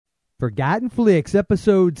Forgotten Flicks,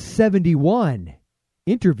 episode 71.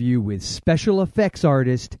 Interview with special effects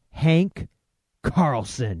artist Hank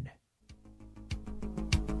Carlson.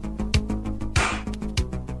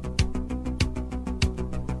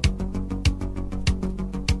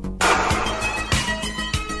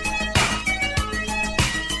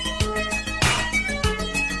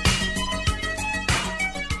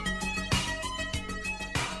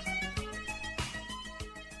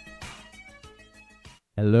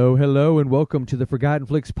 Hello, hello, and welcome to the Forgotten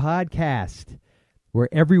Flicks podcast, where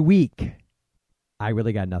every week, I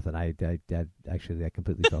really got nothing. I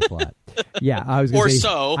completely fell flat. Yeah, I was going to say. Or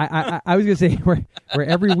so. I was going to say where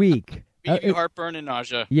every week. We give you heartburn and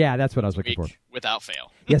nausea. Yeah, that's what I was looking for. Without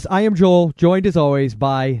fail. Yes, I am Joel, joined as always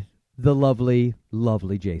by the lovely,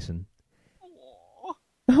 lovely Jason. Aww.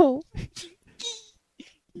 Oh,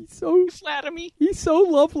 You flatter me. He's so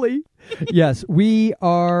lovely. Yes, we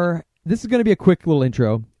are. This is going to be a quick little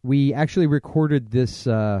intro. We actually recorded this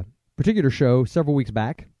particular show several weeks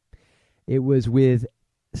back. It was with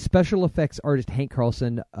special effects artist Hank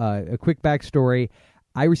Carlson. A quick backstory.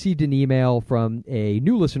 I received an email from a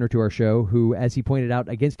new listener to our show who, as he pointed out,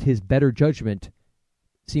 against his better judgment,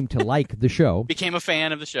 seemed to like the show. Became a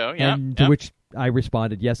fan of the show, yeah. And to which I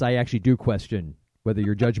responded, yes, I actually do question whether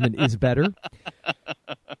your judgment is better.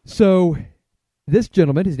 So this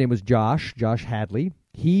gentleman, his name was Josh Hadley.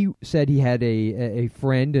 He said he had a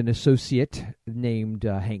friend, an associate named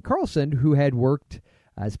Hank Carlson, who had worked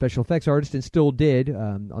as special effects artist and still did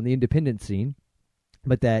on the independent scene.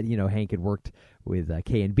 But that, Hank had worked with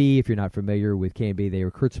K&B. If you're not familiar with K&B, they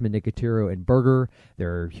were Kurtzman, Nicotero, and Berger.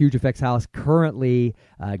 They're a huge effects house. Currently,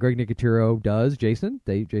 Greg Nicotero does Jason,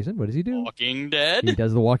 what does he do? Walking Dead. He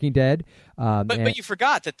does The Walking Dead. But you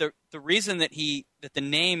forgot that the reason that the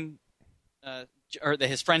name or that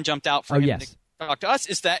his friend jumped out for him to talk to us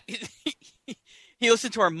is that he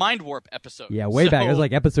listened to our Mind Warp episode. Yeah, way back. It was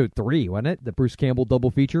like episode 3, wasn't it? The Bruce Campbell double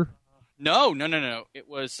feature. No. It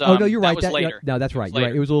was. Oh no, you're right. That was later. No, that's right. You're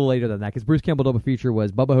right. It was a little later than that because Bruce Campbell double feature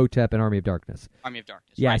was Bubba Hotep and Army of Darkness.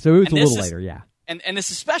 Yeah, right. So it was a little later. Yeah. And this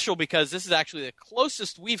is special because this is actually the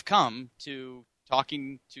closest we've come to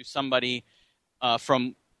talking to somebody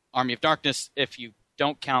from Army of Darkness. If you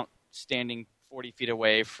don't count standing 40 feet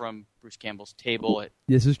away from Bruce Campbell's table.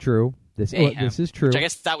 This is true. This is true. Which I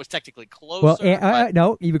guess that was technically closer. Well,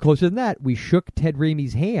 no, even closer than that. We shook Ted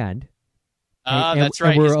Raimi's hand. That's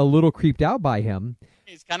right. And we're a little creeped out by him.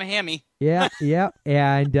 He's kind of hammy. Yeah.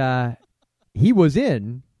 And he was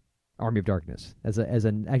in Army of Darkness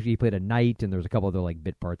actually he played a knight, and there was a couple other like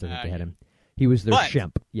bit parts. I think they had him. He was their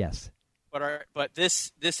shemp. Yes. But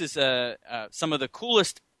this is some of the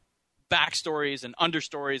coolest backstories and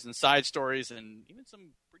understories and side stories and even some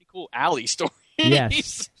pretty cool alley stories.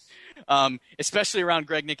 Yes. Especially around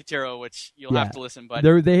Greg Nicotero, which you'll have to listen. But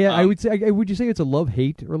I would say, would you say it's a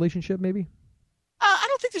love-hate relationship? Maybe. I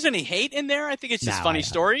don't think there's any hate in there. I think it's just funny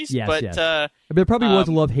stories. Yes, but yes. There probably was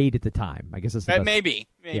a love-hate at the time. I guess that's the best. Maybe.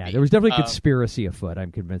 Yeah, there was definitely conspiracy afoot.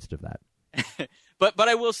 I'm convinced of that. But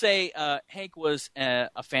I will say Hank was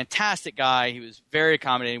a fantastic guy. He was very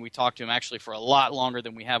accommodating. We talked to him actually for a lot longer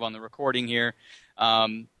than we have on the recording here.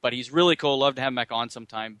 But he's really cool. Love to have him back on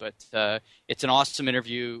sometime. But it's an awesome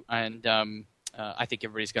interview, and I think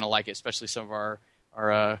everybody's going to like it, especially some of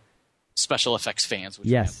our special effects fans.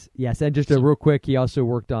 Yes. And just real quick, he also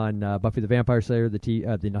worked on Buffy the Vampire Slayer, the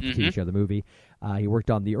TV show, the movie. He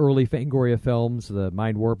worked on the early Fangoria films, the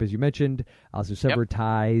Mind Warp, as you mentioned, also Severed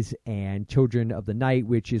Ties and Children of the Night,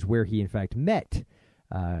 which is where he, in fact, met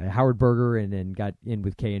Howard Berger and then got in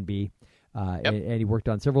with K&B. And he worked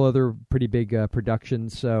on several other pretty big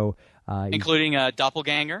productions. So, including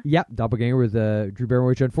Doppelganger. Yep, Doppelganger with Drew Barrymore,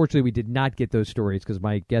 which unfortunately we did not get those stories because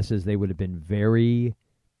my guess is they would have been very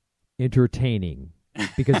entertaining.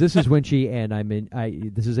 Because this is when she, and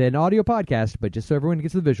this is an audio podcast, but just so everyone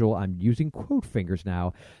gets the visual, I'm using quote fingers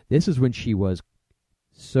now. This is when she was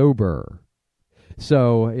sober.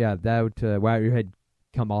 So, yeah, that had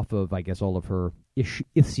come off of, I guess, all of her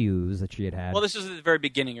issues that she had. Well, this is at the very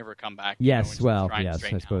beginning of her comeback. Yes, yes,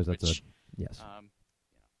 I suppose that's yes.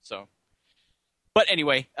 But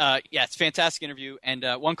anyway, it's a fantastic interview. And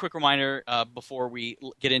one quick reminder before we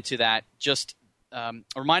get into that, just a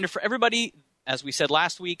reminder for everybody, as we said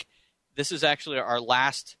last week, this is actually our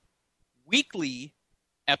last weekly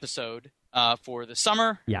episode for the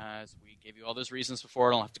summer. Yeah. As we gave you all those reasons before,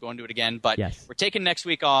 I don't have to go into it again. But yes. We're taking next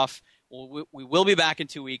week off. We will be back in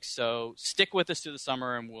 2 weeks, so stick with us through the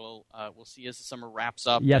summer, and we'll see as the summer wraps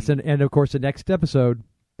up. Yes, and of course the next episode,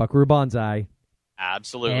 Buckaroo Banzai.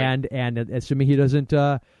 Absolutely. And assuming he doesn't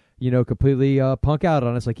completely punk out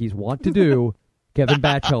on us like he's wont to do, Kevin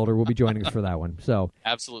Batchelder will be joining us for that one. So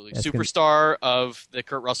absolutely, superstar of the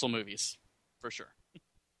Kurt Russell movies, for sure.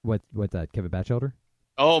 What that Kevin Batchelder?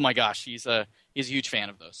 Oh my gosh, he's a huge fan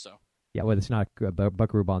of those. So yeah, well, it's not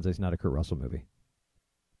Buckaroo Banzai is not a Kurt Russell movie.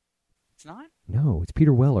 It's not? No, it's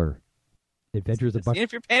Peter Weller. Adventures of Buck.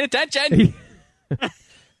 If you're paying attention.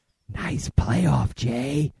 Nice playoff,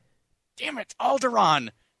 Jay. Damn it, Alderaan.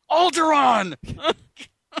 Alderaan.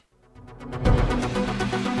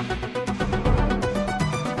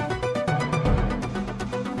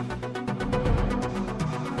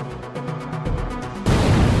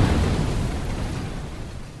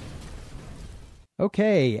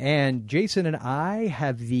 Okay, and Jason and I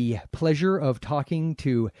have the pleasure of talking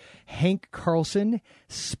to Hank Carlson,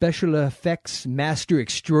 special effects master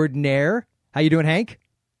extraordinaire. How you doing, Hank?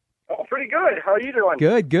 Oh, pretty good. How are you doing?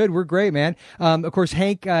 Good. We're great, man. Of course,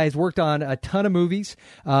 Hank has worked on a ton of movies.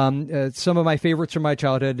 Some of my favorites from my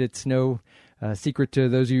childhood. It's no secret to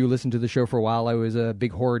those of you who listened to the show for a while. I was a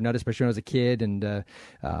big horror nut, especially when I was a kid, and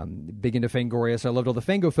big into Fangoria, so I loved all the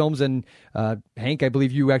Fango films. And Hank, I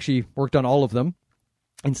believe you actually worked on all of them.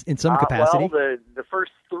 In some capacity. Well, the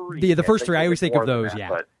first three. The first three. I always think of those.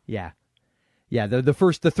 Yeah. The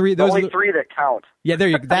first, the three. Those only three that count. Yeah, there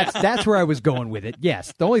you go. That's where I was going with it.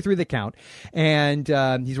 Yes, the only three that count. And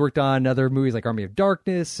he's worked on other movies like Army of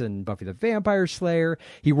Darkness and Buffy the Vampire Slayer.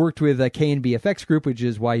 He worked with K&B FX Group, which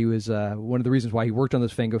is why he was one of the reasons why he worked on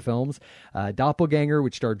those Fango films. Doppelganger,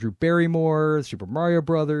 which starred Drew Barrymore, Super Mario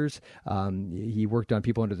Brothers. He worked on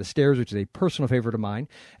People Under the Stairs, which is a personal favorite of mine.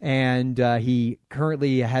 And he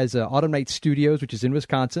currently has Autumn Night Studios, which is in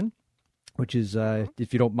Wisconsin. Which is,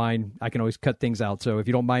 if you don't mind, I can always cut things out. So if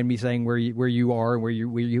you don't mind me saying where you are and where you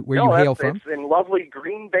hail from, it's in lovely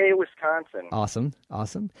Green Bay, Wisconsin. Awesome.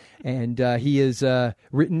 And he has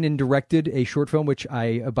written and directed a short film, which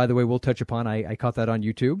I, by the way, will touch upon. I caught that on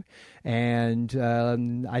YouTube, and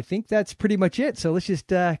I think that's pretty much it. So let's just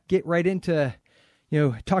get right into,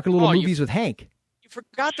 talk a little movies with Hank. You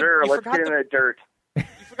forgot. Let's get in the dirt. You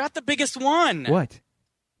forgot the biggest one. What?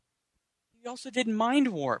 You also did Mind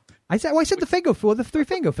Warp. I said the Fango, the three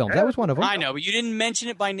Fango films. That was one of them. I know, but you didn't mention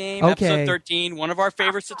it by name. Okay. Episode 13, one of our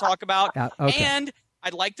favorites to talk about. Okay. And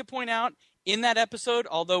I'd like to point out, in that episode,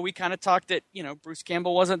 although we kind of talked that, Bruce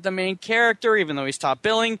Campbell wasn't the main character, even though he's top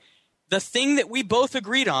billing, the thing that we both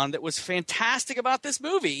agreed on that was fantastic about this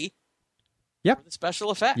movie were the special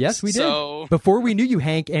effects. Yes, we did. Before we knew you,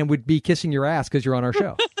 Hank, and would be kissing your ass because you're on our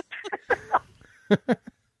show.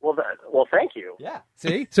 Well, thank you. Yeah.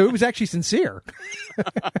 See? So it was actually sincere.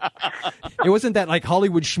 It wasn't that like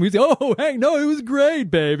Hollywood schmoozy. Oh, hey, no, it was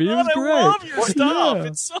great, baby. It was great. I love your stuff. Yeah.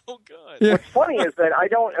 It's so good. Yeah. What's funny is that I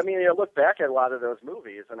look back at a lot of those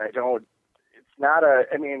movies and it's not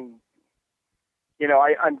I'm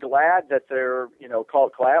glad that they're,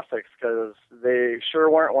 called classics because they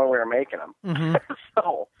sure weren't when we were making them. Mm-hmm.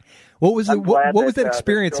 So what was that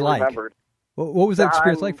experience like? What was that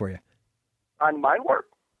experience like for you? On Mind Warp?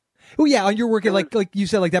 Oh yeah, on your work, like you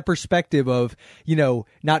said, like that perspective of,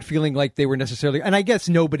 not feeling like they were necessarily, and I guess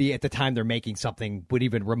nobody at the time they're making something would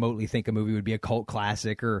even remotely think a movie would be a cult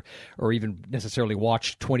classic or even necessarily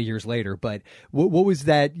watched 20 years later. But what was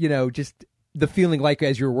that, just the feeling like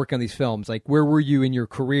as you were working on these films? Like, where were you in your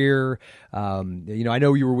career? I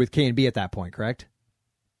know you were with K&B at that point, correct?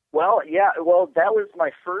 Well, yeah. Well, that was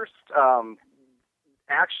my first.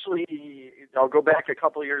 Actually, I'll go back a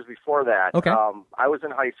couple of years before that. Okay. I was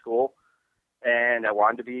in high school, and I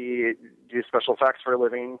wanted to do special effects for a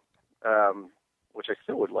living, which I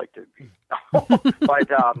still would like to be. But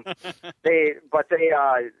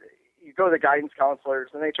you go to the guidance counselors,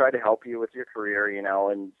 and they try to help you with your career, and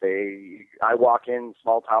I walk in,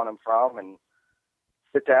 small town I'm from, and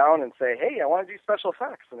sit down and say, hey, I want to do special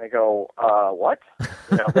effects. And they go, what?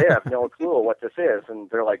 They have no clue what this is. And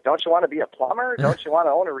they're like, don't you want to be a plumber? Don't you want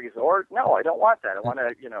to own a resort? No, I don't want that. I want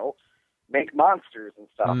to, make monsters and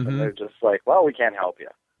stuff. Mm-hmm. And they're just like, well, we can't help you.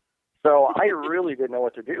 So I really didn't know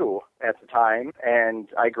what to do at the time. And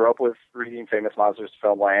I grew up with reading Famous Monsters to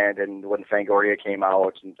Filmland and when Fangoria came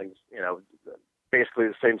out and things, basically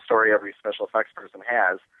the same story every special effects person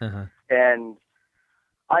has. Uh-huh. And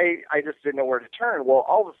I just didn't know where to turn. Well,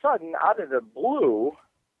 all of a sudden, out of the blue,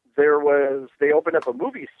 they opened up a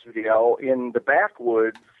movie studio in the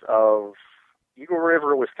backwoods of Eagle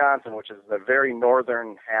River, Wisconsin, which is the very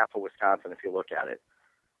northern half of Wisconsin, if you look at it.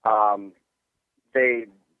 They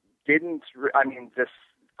didn't,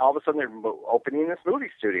 all of a sudden they're opening this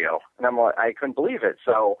movie studio. And I couldn't believe it.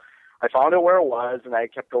 So I found out where it was, and I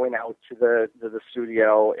kept going out to the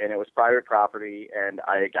studio, and it was private property, and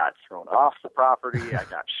I got thrown off the property. I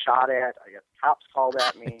got shot at. I got cops called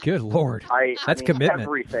at me. Good Lord. That's commitment.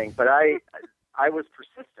 Everything. But I I was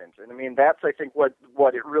persistent. And I mean, that's, I think, what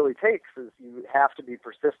it really takes is you have to be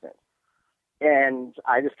persistent. And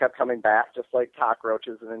I just kept coming back just like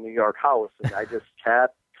cockroaches in a New York house. And I just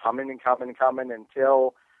kept coming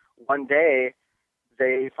until one day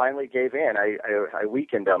they finally gave in. I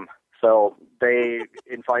weakened them. So they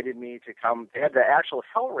invited me to come. They had the actual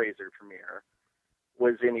Hellraiser premiere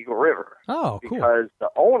was in Eagle River. Oh, cool. Because the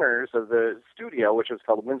owners of the studio, which was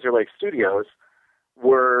called Windsor Lake Studios,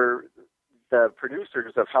 were the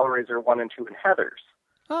producers of Hellraiser 1 and 2 and Heathers.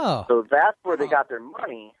 Oh. So that's where they got their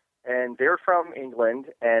money. And they're from England,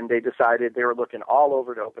 and they decided they were looking all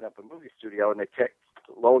over to open up a movie studio, and they picked,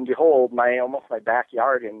 lo and behold, almost my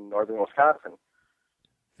backyard in northern Wisconsin.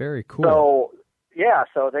 Very cool. So, yeah,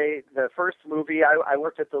 the first movie, I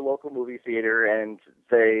worked at the local movie theater, and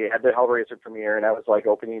they had the Hellraiser premiere, and I was like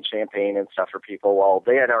opening champagne and stuff for people. Well,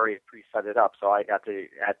 they had already pre-set it up, so I got to,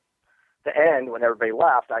 at the end, when everybody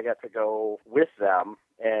left, I got to go with them,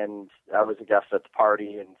 and I was a guest at the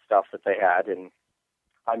party and stuff that they had, and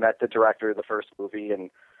I met the director of the first movie,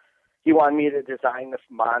 and he wanted me to design this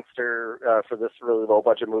monster for this really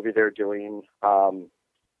low-budget movie they're doing, and,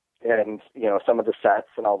 some of the sets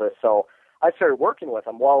and all this. So I started working with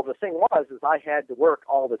him. Well, the thing was is I had to work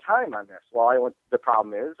all the time on this. Well, the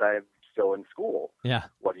problem is I'm still in school. Yeah.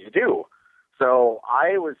 What do? So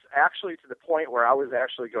I was actually to the point where I was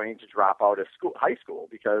actually going to drop out of high school,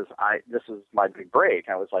 because this was my big break.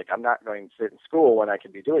 I was like, I'm not going to sit in school when I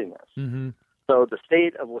could be doing this. Mm-hmm. So the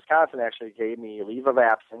state of Wisconsin actually gave me leave of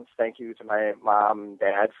absence. Thank you to my mom and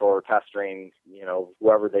dad for pestering,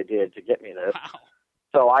 whoever they did to get me this. Wow.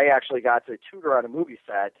 So I actually got to tutor on a movie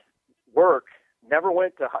set, work, never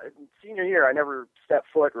went to senior year. I never stepped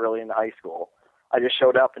foot really into high school. I just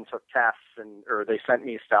showed up and took tests, or they sent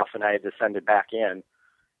me stuff and I had to send it back in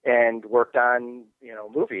and worked on,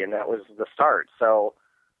 movie. And that was the start. So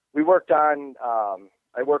we worked on,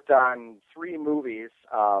 I worked on 3 movies.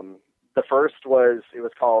 The first it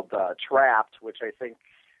was called Trapped, which I can't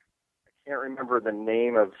remember the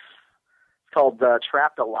name of. It's called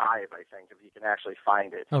Trapped Alive, I think, if you can actually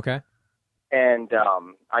find it. Okay. And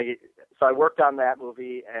I worked on that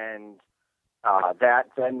movie, and that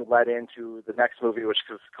then led into the next movie, which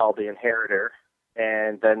was called The Inheritor,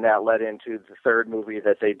 and then that led into the third movie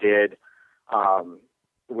that they did,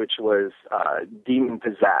 which was Demon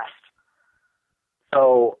Possessed.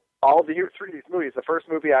 So all 3 of these movies, the first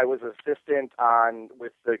movie I was assistant on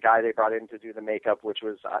with the guy they brought in to do the makeup, which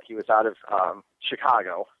was he was out of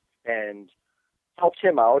Chicago, and helped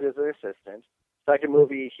him out as an assistant. Second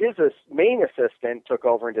movie, his main assistant took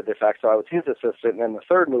over and did the effects, so I was his assistant. And then the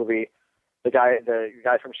third movie, the guy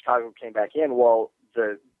from Chicago came back in. Well,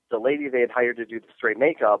 the lady they had hired to do the straight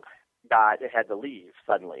makeup had to leave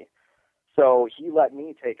suddenly, so he let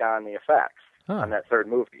me take on the effects on that third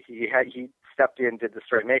movie. He stepped in, did the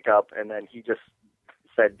straight makeup, and then he just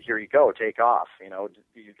said, "Here you go, take off.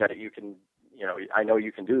 You got it. You can. I know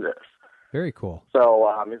you can do this." Very cool. So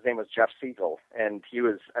his name was Jeff Siegel, and he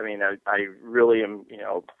was. I mean, I really am.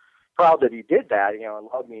 Proud that he did that.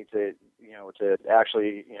 Allowed me to. To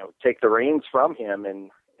actually. Take the reins from him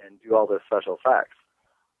and do all the special effects.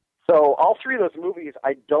 So all 3 of those movies,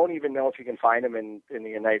 I don't even know if you can find them in the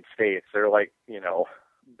United States. They're like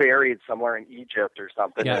buried somewhere in Egypt or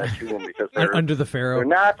something in a tomb, because they're under the Pharaoh. They're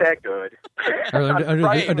not that good. Or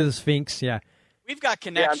under the Sphinx, yeah. We've got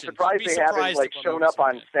connections. Yeah, I'm surprised they haven't shown up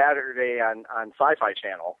on Saturday on Sci-Fi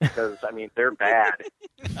Channel, because they're bad.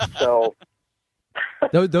 So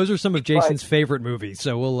those are some of Jason's favorite movies.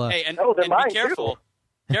 So we'll hey, and be careful. Too.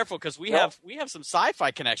 Careful, because we have some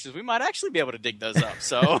sci-fi connections. We might actually be able to dig those up.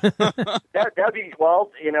 So that'd be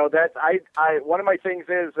that I one of my things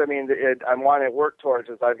is I want to work towards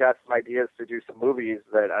is I've got some ideas to do some movies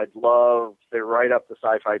that I'd love. They're right up the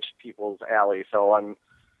sci-fi people's alley. So I'm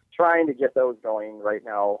trying to get those going right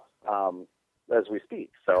now as we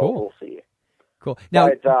speak. So cool. We'll see. Cool. Now,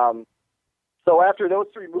 so after those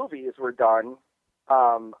 3 movies were done,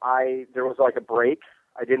 there was like a break.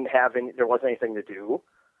 I didn't have any. There wasn't anything to do.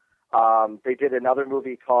 They did another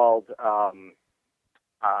movie called what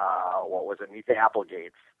was it? Meet the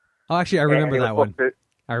Applegates. Oh, actually, I remember that one.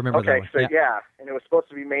 I remember that one. Okay, so yeah, and it was supposed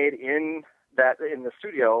to be made in the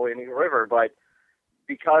studio in Eagle River, but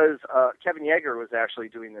because Kevin Yeager was actually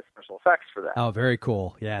doing the special effects for that. Oh, very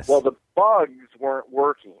cool. Yes. Well, the bugs weren't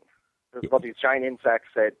working. There's about these giant insects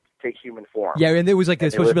that take human form. Yeah, and it was like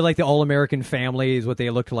supposed to be like the All-American Family is what they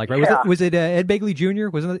looked like, right? Yeah. Was it Ed Begley Jr.?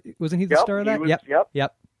 Wasn't he the star of that?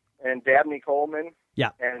 Yep. And Dabney Coleman.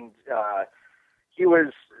 Yeah. And he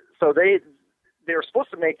was. So they were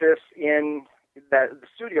supposed to make this in the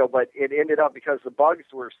studio, but it ended up because the bugs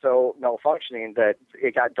were so malfunctioning that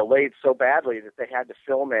it got delayed so badly that they had to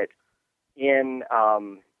film it in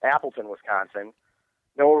Appleton, Wisconsin.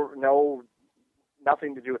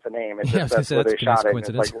 Nothing to do with the name. It's just that's where they shot it. And it's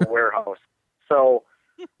like a warehouse. So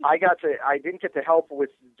I didn't get to help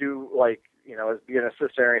with as being an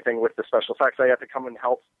assistant or anything with the special effects. I had to come and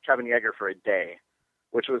help Kevin Yeager for a day,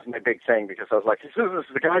 which was my big thing because I was like, this is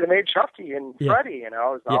the guy that made Chucky and Freddy, I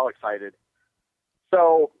was all excited.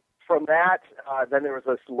 So from that, then there was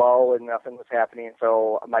this lull and nothing was happening.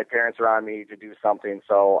 So my parents were on me to do something.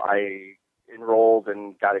 So I enrolled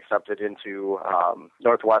and got accepted into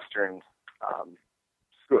Northwestern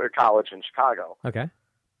college in Chicago. Okay.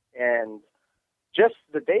 And just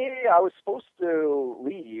the day I was supposed to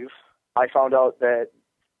leave, I found out that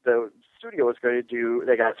the studio was going to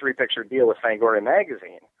they got a 3-picture deal with Fangoria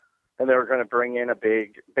magazine, and they were going to bring in a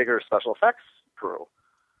bigger special effects crew.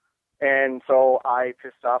 And so I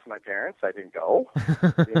pissed off my parents. I didn't go.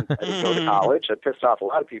 I didn't go to college. I pissed off a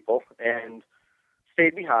lot of people and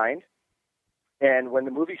stayed behind. And when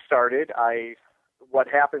the movie started, what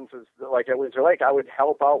happens is, like at Windsor Lake, I would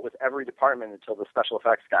help out with every department until the special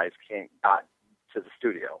effects guys got to the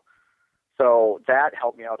studio. So that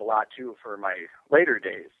helped me out a lot, too, for my later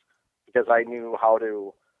days, because I knew how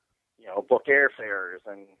to, book airfares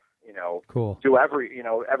and, cool. do every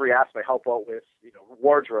aspect, help out with,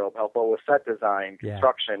 wardrobe, help out with set design,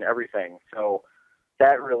 construction, everything. So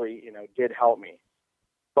that really, did help me.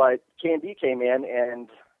 But K&D came in, and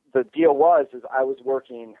the deal is I was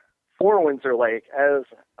working for Windsor Lake as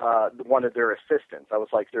one of their assistants. I was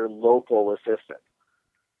like their local assistant.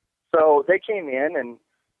 So they came in, and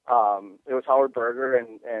it was Howard Berger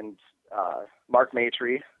and Mark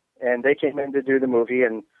Maitre, and they came in to do the movie,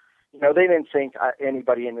 and they didn't think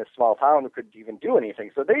anybody in this small town could even do anything.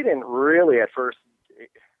 So they didn't really at first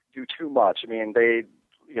do too much. I mean, they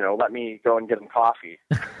let me go and get them coffee.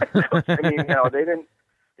 they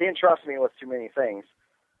didn't trust me with too many things.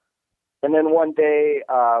 And then one day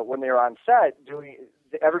when they were on set,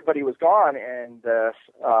 everybody was gone, and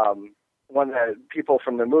one of the people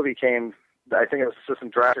from the movie came. I think it was the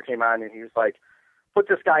assistant director came on, and he was like, "Put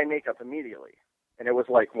this guy in makeup immediately." And it was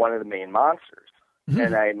like one of the main monsters. Mm-hmm.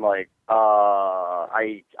 And I'm like,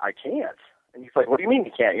 I can't. And he's like, "What do you mean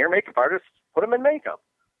you can't? You're a makeup artist. Put him in makeup."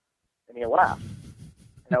 And he laughed.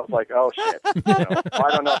 And I was like, "Oh shit!"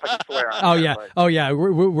 I don't know if I can swear on. Oh yeah.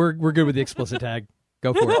 We're good with the explicit tag.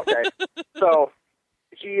 Go for it. Okay. So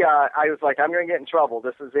I was like, "I'm going to get in trouble.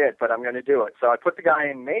 This is it, but I'm going to do it." So I put the guy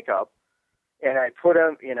in makeup, and I put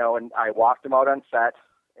him, and I walked him out on set,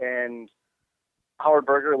 and Howard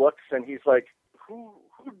Berger looks, and he's like, who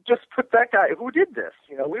just put that guy, who did this?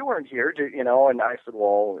 We weren't here, and I said,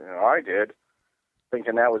 well, I did,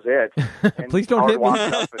 thinking that was it. And please don't Howard hit me.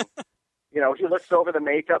 walked up and, he looks over the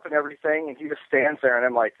makeup and everything, and he just stands there, and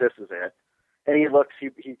I'm like, this is it. And he looks,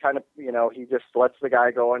 he kind of, he just lets the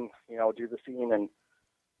guy go and, do the scene, and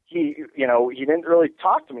he didn't really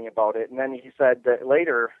talk to me about it. And then he said that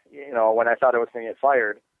later, when I thought I was going to get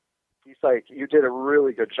fired, he's like, "You did a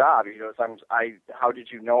really good job." He goes, how did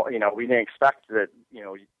you know? We didn't expect that,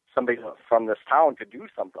 somebody from this town could do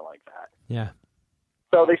something like that. Yeah.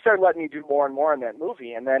 So they started letting me do more and more in that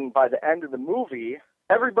movie. And then by the end of the movie,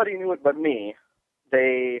 everybody knew it but me.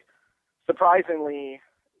 They surprisingly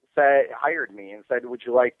hired me and said, "Would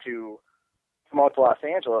you like to come out to Los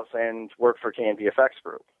Angeles and work for K&D Effects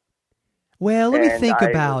Group?" Well, let me think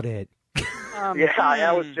about it. I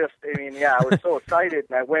was so excited,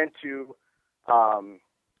 and I went to, and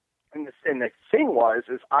the thing was,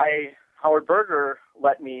 Howard Berger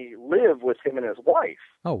let me live with him and his wife.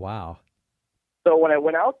 Oh, wow. So when I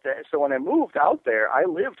moved out there, I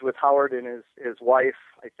lived with Howard and his wife.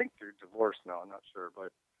 I think they're divorced now, I'm not sure,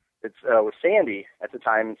 but it was Sandy at the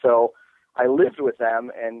time. And so I lived with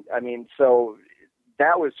them, and so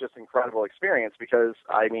that was just an incredible experience because,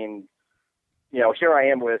 here I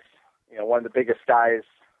am with, one of the biggest guys,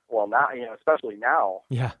 well, now, especially now,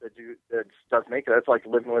 that does makeup. It's like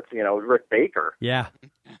living with, Rick Baker. Yeah.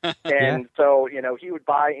 And so, he would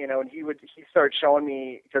buy, and he started showing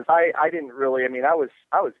me, because I didn't really, I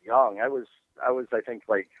was young. I was, I think,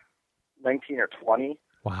 like 19 or 20.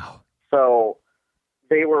 Wow. So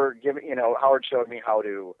they were giving, Howard showed me how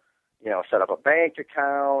to, set up a bank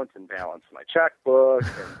account and balance my checkbook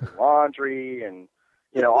and do laundry and,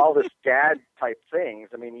 all this dad type things.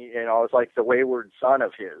 I was like the wayward son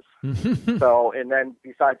of his. So, and then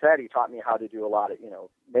besides that, he taught me how to do a lot of,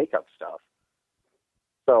 makeup stuff.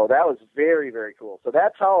 So that was very, very cool. So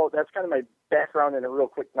that's kind of my background in a real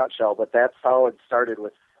quick nutshell, but that's how it started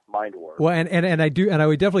with mind warp. Well, and I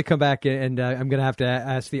would definitely come back, and I'm going to have to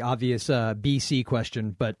ask the obvious BC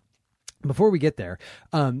question, but before we get there,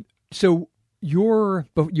 so you're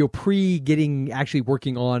pre-getting actually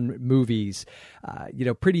working on movies,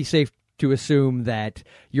 pretty safe to assume that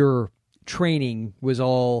your training was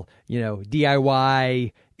all,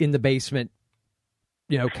 DIY in the basement,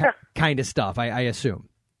 kind of stuff, I assume.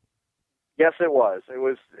 Yes, it was. It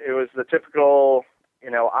was the typical,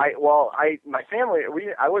 my family,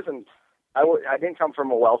 I didn't come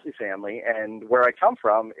from a wealthy family, and where I come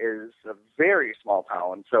from is a very small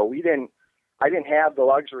town. So I didn't have the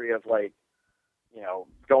luxury of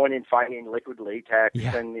going and finding liquid latex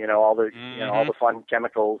and, all the, all the fun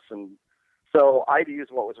chemicals. And so I had to use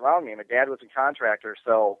what was around me. My dad was a contractor,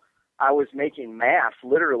 so I was making masks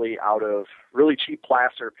literally out of really cheap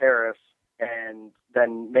plaster of Paris and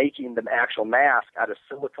then making the actual mask out of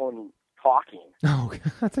silicone caulking. Oh,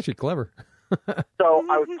 that's actually clever. So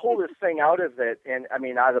I would pull this thing out of it, and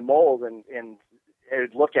out of the mold, and it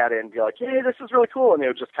would look at it and be like, "Hey, this is really cool," and it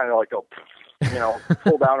would just kind of go,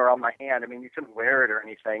 pull down around my hand. You couldn't wear it or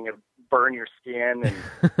anything; it would burn your skin, and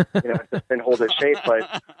it just didn't hold its shape.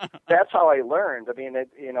 But that's how I learned.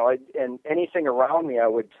 And anything around me, I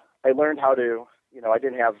learned how to. I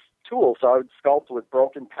didn't have tools, so I would sculpt with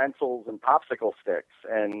broken pencils and popsicle sticks,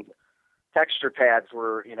 and texture pads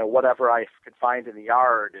were, whatever I could find in the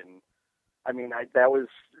yard. And I didn't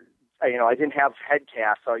have head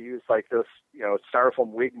casts, so I used those,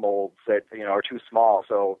 styrofoam wig molds that, are too small.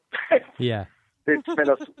 So yeah, it'd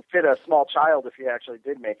fit a small child if you actually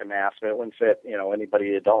did make a mask, but it wouldn't fit,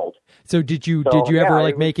 anybody adult. So did you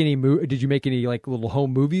ever make any did you make any little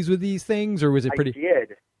home movies with these things, or was it pretty? I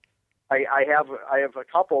did. I have a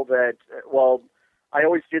couple that, I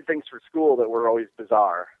always did things for school that were always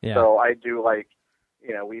bizarre. Yeah. So I do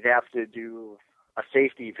we'd have to do a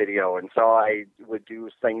safety video, and so I would do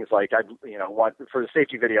things for the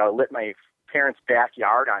safety video, I lit my parents'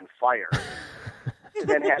 backyard on fire, and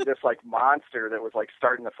then had this monster that was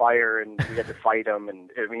starting the fire, and we had to fight him,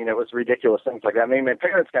 and it was ridiculous things like that. My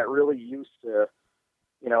parents got really used to.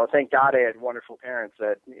 Thank God I had wonderful parents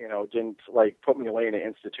that, didn't put me away in an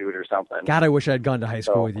institute or something. God, I wish I had gone to high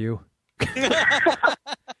school with you.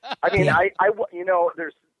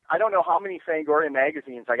 I don't know how many Fangoria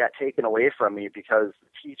magazines I got taken away from me because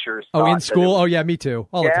teachers. Oh, in school? Oh, yeah, me too.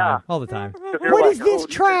 All the time. What is this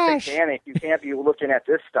trash? You can't be looking at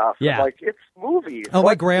this stuff. Yeah. It's movies. Oh,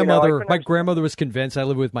 my grandmother was convinced. I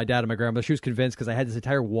lived with my dad and my grandmother. She was convinced because I had this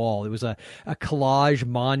entire wall. It was a collage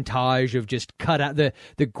montage of just cut out the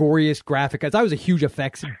goriest graphic. I was a huge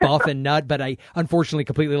effects buff and nut, but I unfortunately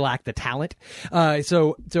completely lacked the talent.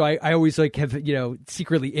 So I always have,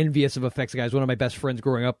 secretly envious of effects guys. One of my best friends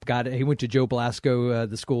growing up, he went to Joe Blasco,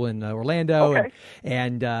 the school in Orlando, okay.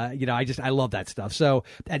 and I love that stuff. So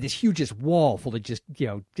I had this huge wall full of just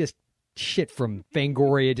shit from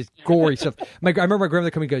Fangoria, just gory stuff. I remember my grandmother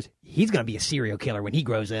coming and goes, "He's going to be a serial killer when he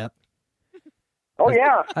grows up." Oh,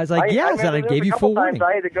 yeah. I was like, yes, and I gave you full warning.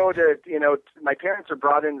 I had to go to, my parents were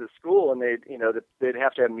brought into school, and they'd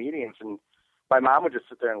have to have meetings, and my mom would just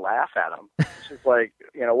sit there and laugh at them. She's like,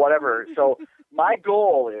 whatever. So my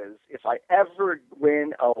goal is, if I ever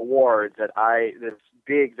win an award that's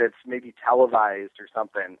big, that's maybe televised or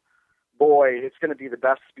something, boy, it's going to be the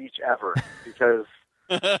best speech ever, because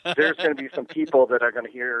there's going to be some people that are going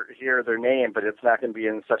to hear their name, but it's not going to be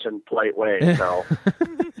in such a polite way. So.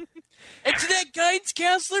 And to that guidance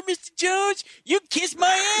counselor, Mr. Jones, you kiss my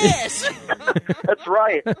ass. That's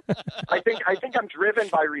right. I think I'm driven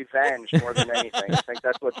by revenge more than anything. I think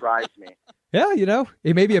that's what drives me. Yeah,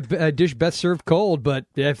 it may be a dish best served cold, but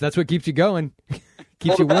if that's what keeps you going,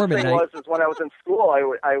 keeps you warm at night. The thing was when I was in school,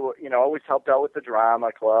 I always helped out with the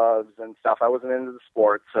drama clubs and stuff. I wasn't into the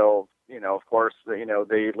sports, so of course, they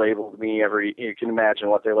labeled me you can imagine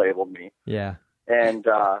what they labeled me. Yeah. And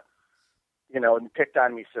and picked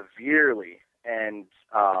on me severely. And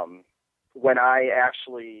when I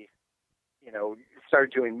actually,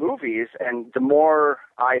 started doing movies, and the more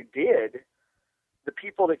I did, the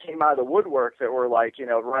people that came out of the woodwork that were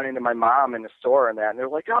running to my mom in the store and that, and they're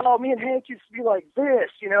like, "Oh, me and Hank used to be like this,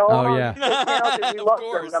 Oh, yeah. We loved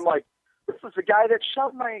them." And I'm like, "This is the guy that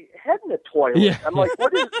shoved my head in the toilet." Yeah. I'm like,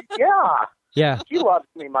 "What is? Yeah. Yeah. He loves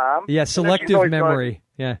me, Mom." Yeah, selective memory.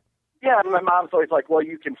 Yeah. Yeah, and my mom's always like, "Well,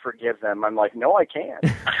 you can forgive them." I'm like, "No, I can't."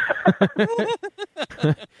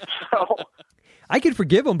 So, I can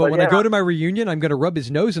forgive him, but when I go to my reunion, I'm going to rub his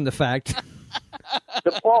nose in the fact.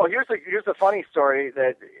 Here's a funny story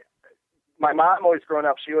that my mom always growing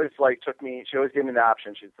up, she always took me, she always gave me the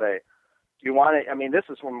option. She'd say, you want to, I mean, this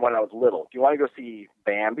is from when I was little. Do you want to go see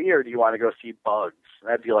Bambi or do you want to go see Bugs?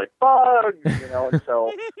 And I'd be like, Bugs, and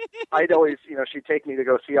so I'd always, she'd take me to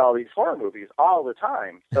go see all these horror movies all the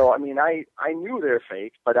time. So, I mean, I knew they're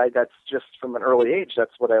fake, but that's just from an early age.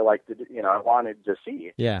 That's what I liked to do, I wanted to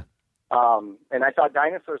see. Yeah. And I thought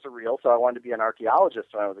dinosaurs are real, so I wanted to be an archaeologist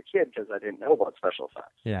when I was a kid because I didn't know about special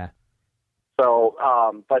effects. Yeah. So,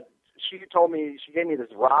 but she gave me this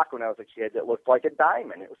rock when I was a kid that looked like a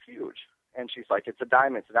diamond. It was huge. And she's like, it's a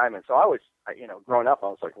diamond. So I was, growing up, I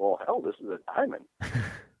was like, well, hell, this is a diamond.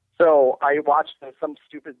 So I watched some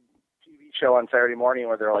stupid TV show on Saturday morning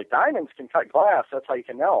where they're like, diamonds can cut glass. That's how you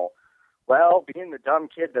can know. Well, being the dumb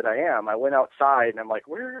kid that I am, I went outside and I'm like,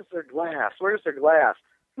 where's their glass? Where's their glass?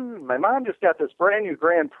 My mom just got this brand new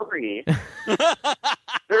Grand Prix.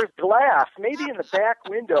 There's glass. Maybe in the back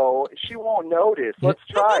window. She won't notice. Let's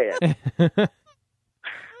try it.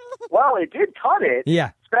 Well, it did cut it.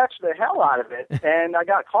 Yeah. Scratched the hell out of it, and I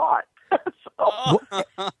got caught.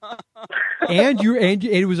 And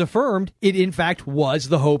it was affirmed it in fact was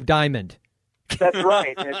the Hope Diamond. That's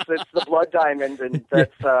right. It's the blood diamond, and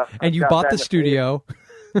that's and you bought the studio.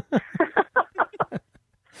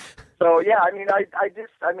 So yeah, I mean,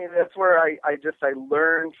 that's where I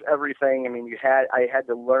learned everything. I mean, I had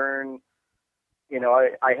to learn.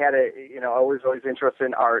 I had I was always interested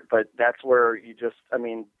in art, but that's where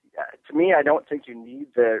to me, I don't think you need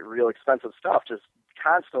the real expensive stuff. Just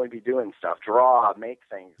constantly be doing stuff, draw, make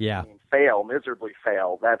things. Yeah. Miserably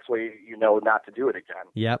fail. That's way not to do it again.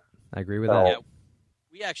 Yep, I agree with that. Yeah,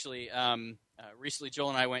 we actually recently, Joel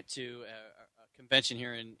and I went to a convention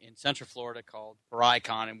here in Central Florida called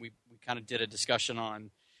BaraiCon, and we kind of did a discussion on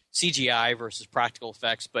CGI versus practical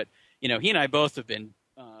effects. But he and I both have been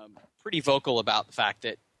pretty vocal about the fact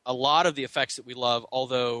that a lot of the effects that we love,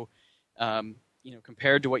 although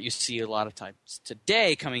compared to what you see a lot of times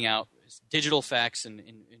today coming out as digital effects and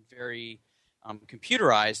very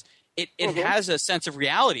computerized, it has a sense of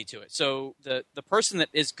reality to it. So the person that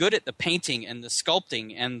is good at the painting and the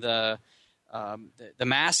sculpting and the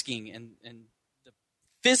masking and the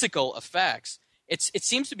physical effects, it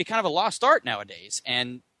seems to be kind of a lost art nowadays.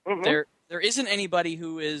 And there isn't anybody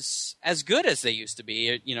who is as good as they used to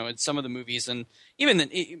be, in some of the movies. And even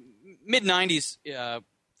the mid-'90s,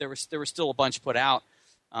 there was still a bunch put out.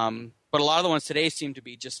 But a lot of the ones today seem to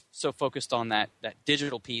be just so focused on that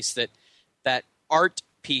digital piece, that art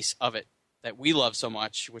piece of it that we love so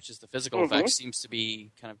much, which is the physical effects, seems to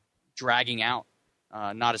be kind of dragging out.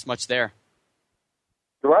 Not as much there.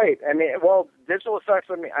 Right. I mean, well, digital effects,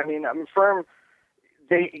 I'm firm.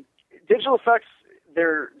 Digital effects,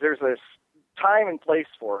 there's a time and place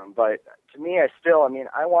for them, but to me, I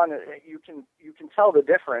want to, you can tell the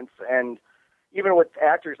difference. And even with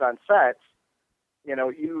actors on sets,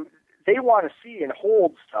 they want to see and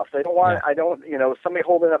hold stuff. They don't want, somebody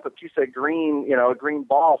holding up a piece of green, a green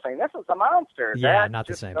ball saying, this is a monster. Yeah, that not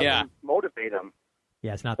the same. Motivate them.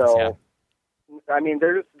 Yeah, it's not the same. I mean,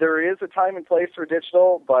 there is a time and place for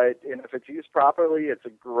digital, but if it's used properly, it's a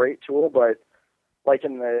great tool. But like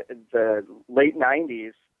in the late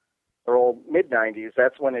 90s or mid 90s,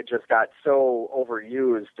 that's when it just got so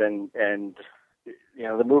overused, and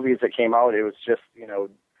the movies that came out, it was just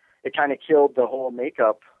it kind of killed the whole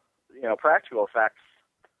makeup, practical effects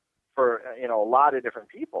for a lot of different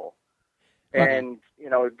people. And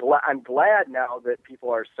I'm glad now that people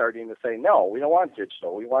are starting to say, no, we don't want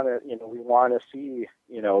digital. We want to see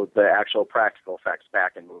the actual practical effects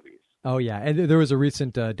back in movies. Oh yeah, and there was a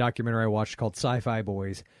recent documentary I watched called Sci-Fi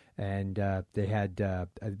Boys, and they had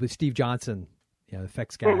with Steve Johnson, the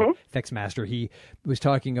effects guy, effects master. He was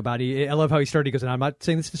talking about. I love how he started. He goes, and I'm not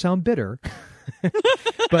saying this to sound bitter,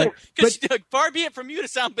 but far be it from you to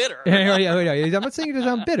sound bitter. Yeah, I'm not saying it to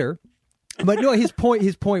sound bitter. But no, his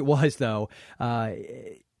point was though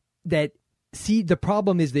that the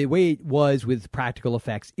problem is the way it was with practical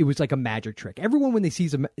effects. It was like a magic trick. Everyone when they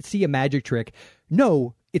see a magic trick,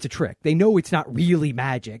 know it's a trick. They know it's not really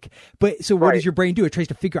magic. But so what does your brain do? It tries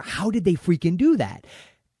to figure out how did they freaking do that.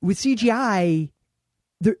 With CGI,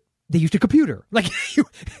 they used a computer. Like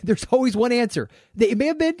there's always one answer. It may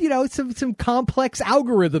have been, some complex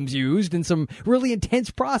algorithms used and some really intense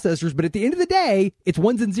processors, but at the end of the day, it's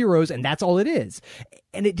ones and zeros, and that's all it is.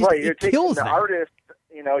 And it just it kills the artist.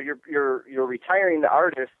 You're retiring the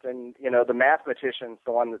artist, and the mathematician's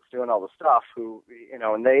the one that's doing all the stuff. Who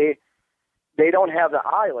and they don't have the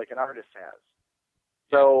eye like an artist has.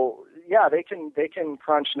 So yeah, they can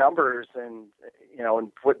crunch numbers and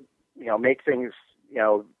and put make things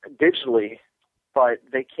digitally, but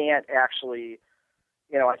they can't actually,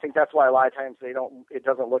 I think that's why a lot of times it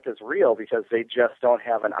doesn't look as real because they just don't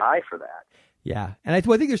have an eye for that. Yeah, and I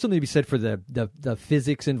think there's something to be said for the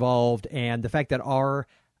physics involved and the fact that our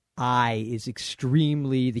eye is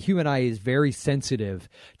the human eye is very sensitive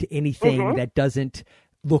to anything that doesn't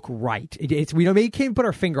look right. It's we maybe can't put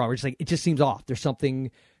our finger on. We're just like, it just seems off. There's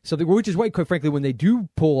something, which is why, quite frankly, when they do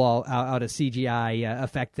pull out a CGI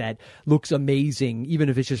effect that looks amazing, even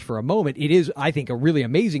if it's just for a moment, it is, I think, a really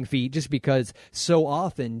amazing feat. Just because so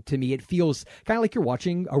often, to me, it feels kind of like you're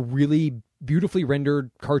watching a really beautifully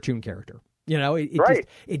rendered cartoon character.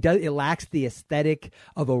 It lacks the aesthetic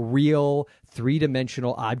of a real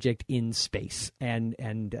 3-dimensional object in space, and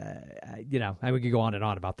we could go on and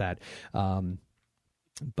on about that. And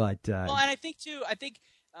I think too,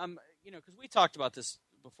 because we talked about this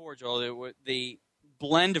before, Joel, the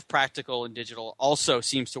blend of practical and digital also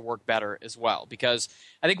seems to work better as well, because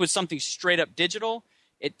I think with something straight up digital,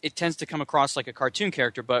 it tends to come across like a cartoon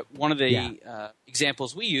character. But one of the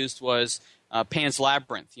examples we used was Pan's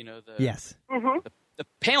Labyrinth, the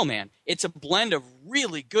Pale Man. It's a blend of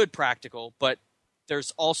really good practical, but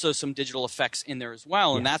there's also some digital effects in there as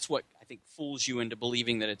well, and that's what I think fools you into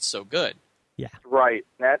believing that it's so good. Yeah, right.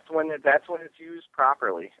 That's when it's used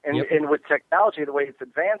properly, and with technology, the way it's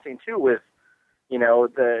advancing too. With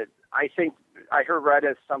I think I read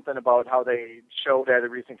something about how they showed at a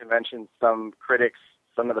recent convention some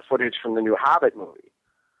of the footage from the new Hobbit movie.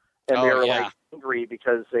 And they were like angry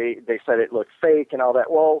because they said it looked fake and all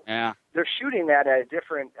that. Well, they're shooting that at a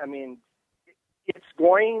different.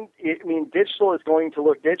 Digital is going to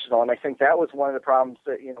look digital, and I think that was one of the problems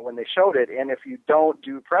that when they showed it. And if you don't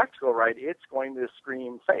do practical right, it's going to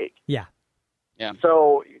scream fake. Yeah.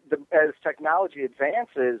 So as technology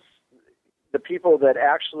advances, the people that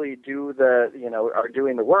actually do are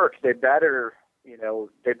doing the work, they better know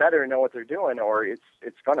what they're doing, or it's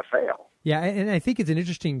going to fail. Yeah, and I think it's an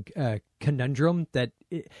interesting conundrum that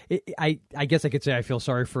I guess I could say I feel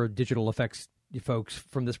sorry for digital effects folks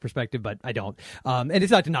from this perspective, but I don't. And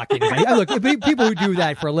it's not to knock anybody. Look, people who do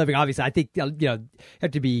that for a living, obviously, I think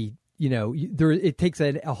have to be. It takes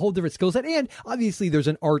a whole different skill set, and obviously there's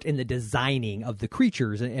an art in the designing of the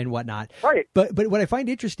creatures and whatnot. Right. But what I find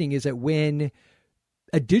interesting is that when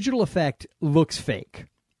a digital effect looks fake,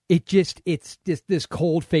 it's just this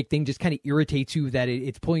cold fake thing just kind of irritates you that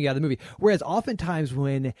it's pulling you out of the movie. Whereas oftentimes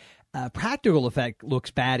when a practical effect looks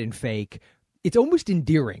bad and fake, it's almost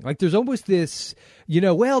endearing. Like there's almost this,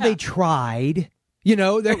 they tried.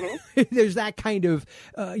 There's that kind of,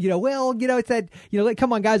 it's that, like,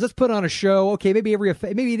 come on, guys, let's put on a show. Okay, maybe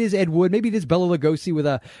it is Ed Wood, maybe it is Bela Lugosi with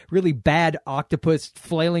a really bad octopus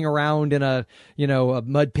flailing around in a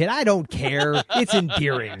mud pit. I don't care. It's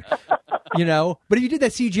endearing, But if you did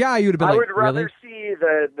that CGI, you would have been I like, would rather really? see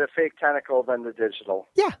the fake tentacle than the digital.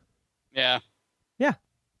 Yeah. Yeah. Yeah.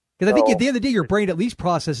 Because I think at the end of the day, your brain at least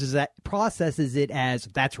processes it as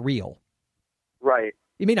that's real. Right.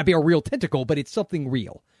 It may not be a real tentacle, but it's something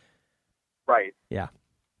real. Right. Yeah.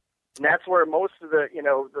 And that's where most of the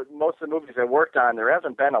movies I worked on, there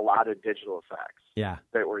hasn't been a lot of digital effects. Yeah.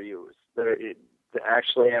 That were used. I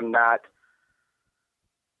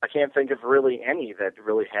can't think of really any that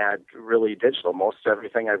really had really digital. Most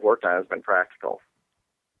everything I've worked on has been practical.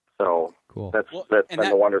 So cool. That's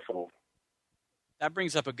been wonderful. That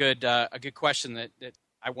brings up a good question that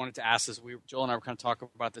I wanted to ask as Joel and I were kind of talking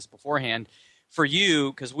about this beforehand. For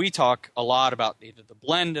you, because we talk a lot about either the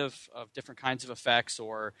blend of different kinds of effects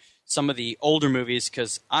or some of the older movies,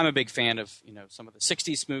 because I'm a big fan of some of the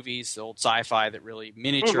 60s movies, the old sci-fi that really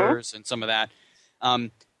miniatures and some of that.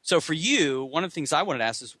 So for you, one of the things I wanted to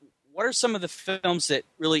ask is, what are some of the films that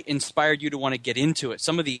really inspired you to want to get into it?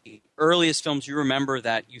 Some of the earliest films you remember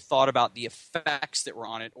that you thought about the effects that were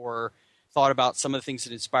on it, or thought about some of the things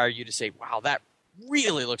that inspired you to say, wow, that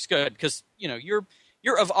really looks good. Because, you're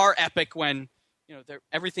of our epoch when,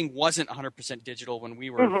 everything wasn't 100% digital when we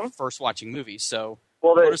were first watching movies. So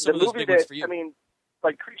what are some of those big ones for you?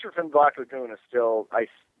 Like Creature from the Black Lagoon is still, I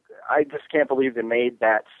just can't believe they made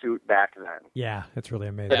that suit back then. Yeah, that's really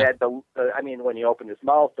amazing. It had when he opened his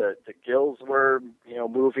mouth, the gills were,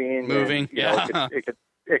 moving. And,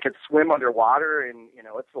 it could swim underwater, and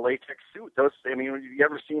it's a latex suit. You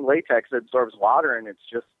ever seen latex that absorbs water, and it's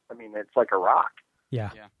just, it's like a rock. Yeah.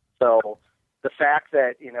 So the fact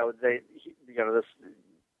that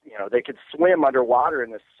they could swim underwater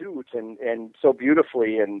in this suit and so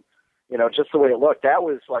beautifully, and just the way it looked, that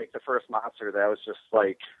was like the first monster that I was just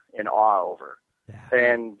like in awe over. Yeah.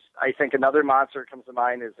 And I think another monster that comes to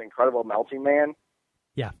mind is Incredible Melting Man.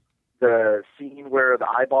 Yeah. The scene where the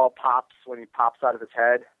eyeball pops when he pops out of his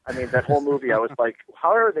head. That whole movie, I was like,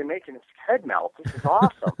 how are they making his head melt? This is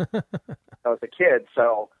awesome. I was a kid,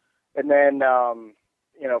 so, and then,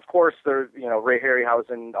 of course, there's, Ray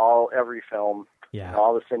Harryhausen, every film,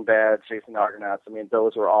 all the Sinbad, Chasing Argonauts. I mean,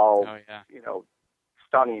 those were all,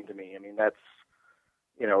 stunning to me. I mean, that's,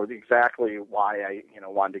 exactly why I,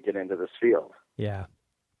 wanted to get into this field. Yeah.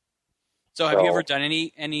 So have you ever done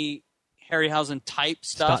any Harryhausen type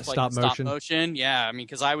stuff, stop motion? Yeah, I mean,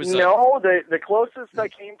 because I was the closest I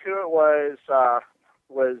came to it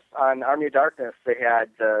was on Army of Darkness. They had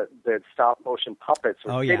the stop motion puppets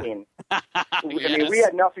were sitting. Yes. I mean, we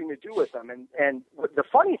had nothing to do with them, and the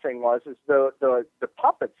funny thing is the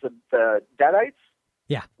puppets, the Deadites,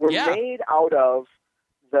 were made out of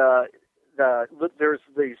there's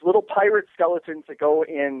these little pirate skeletons that go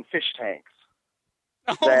in fish tanks.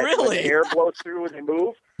 Oh, that really? When air blows through and they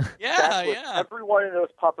move. Yeah. Every one of those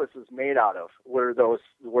puppets is made out of. Were those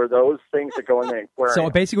things that go in the aquarium. So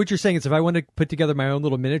basically, what you're saying is, if I want to put together my own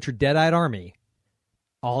little miniature Deadite army,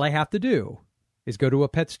 all I have to do is go to a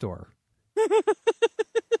pet store.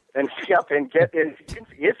 and get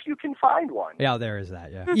if you can find one. Yeah, there is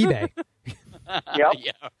that. Yeah, eBay. Yep.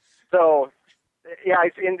 Yeah. So,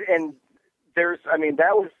 and there's, I mean,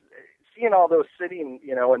 that was seeing all those sitting,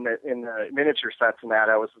 in the miniature sets and that.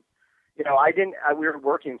 I was, we were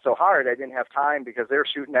working so hard, I didn't have time because they were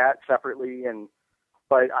shooting that separately,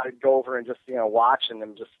 but I'd go over and just, watch, and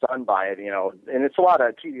I'm just stunned by it, and it's a lot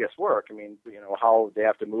of tedious work. I mean, how they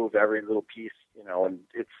have to move every little piece, and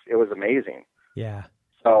it was amazing. Yeah.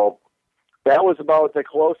 So that was about the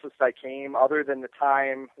closest I came, other than the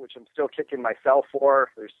time, which I'm still kicking myself for.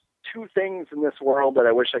 There's two things in this world that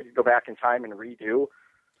I wish I could go back in time and redo.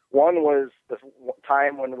 One was the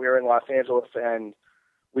time when we were in Los Angeles and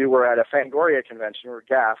we were at a Fangoria convention. We were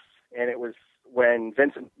guests, and it was when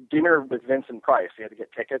dinner with Vincent Price. You had to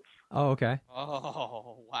get tickets. Oh, okay.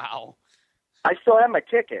 Oh, wow. I still have my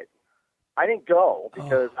ticket. I didn't go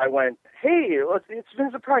because I went, hey, it's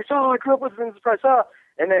Vincent Price. Oh, I grew up with Vincent Price. Oh.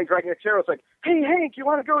 And then Greg Nicotero was like, hey, Hank, you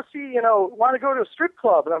want to go see, want to go to a strip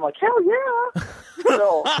club? And I'm like, hell yeah.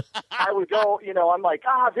 So I would go, I'm like,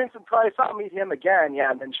 Vincent Price, I'll meet him again.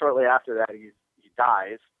 Yeah, and then shortly after that, he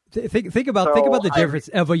dies. Think about the difference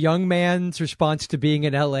of a young man's response to being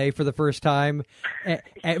in LA for the first time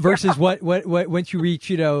versus what once you reach,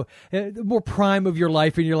 the more prime of your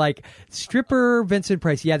life, and you're like, stripper Vincent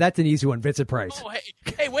Price. Yeah, that's an easy one, Vincent Price. Oh,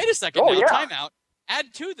 hey, wait a second. Time out.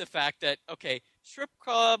 Add to the fact that, strip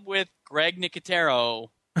club with Greg Nicotero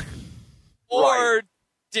or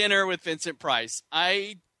dinner with Vincent Price.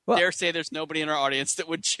 I dare say there's nobody in our audience that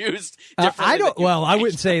would choose differently. I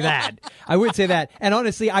wouldn't say that. And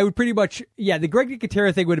honestly, I would pretty much, the Greg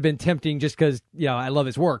Nicotero thing would have been tempting just because, I love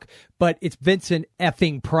his work. But it's Vincent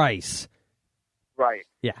effing Price. Right.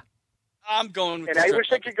 Yeah. I'm going with and I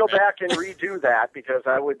wish I could go back and redo that, because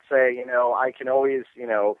I would say, I can always,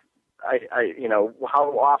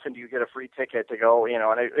 how often do you get a free ticket to go,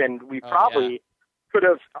 and we probably could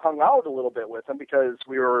have hung out a little bit with him, because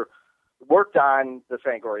we worked on the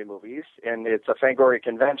Fangoria movies, and it's a Fangoria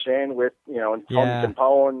convention with, Tony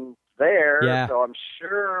Capone there. Yeah. So I'm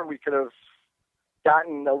sure we could have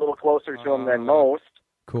gotten a little closer to him than most.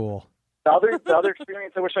 Cool. The other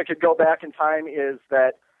experience I wish I could go back in time is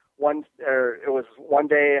that it was one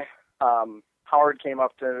day, Howard came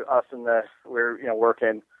up to us we were,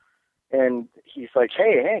 working, and he's like,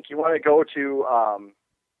 hey, Hank, you want to go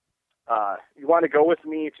with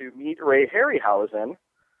me to meet Ray Harryhausen?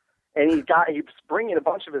 And he's bringing a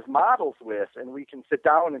bunch of his models with, and we can sit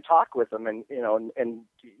down and talk with him, and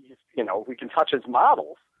we can touch his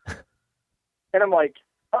models. And I'm like,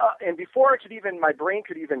 and before my brain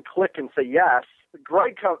could even click and say yes,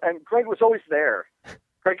 Greg was always there.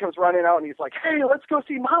 Greg comes running out, and he's like, hey, let's go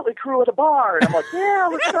see Motley Crue at a bar. And I'm like, yeah,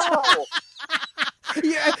 let's go.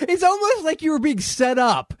 Yeah, it's almost like you were being set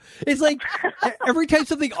up. It's like every time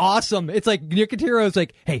something awesome, it's like Nicotero's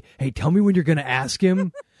like, hey, tell me when you're going to ask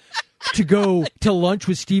him to go to lunch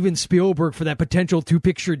with Steven Spielberg for that potential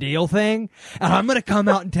 2-picture deal thing. And I'm going to come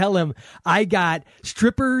out and tell him I got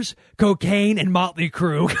strippers, cocaine, and Motley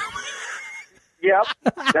Crue. Yep,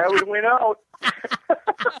 that would win out.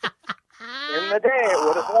 In the day, it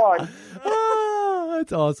would have won. Oh,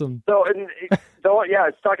 that's awesome. So,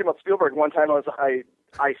 it's talking about Spielberg. One time I was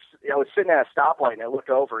sitting at a stoplight, and I look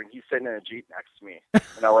over, and he's sitting in a Jeep next to me in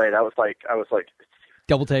LA. I was like,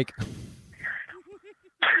 double take.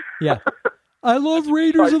 Yeah, I love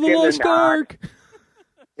Raiders of the Lost Ark.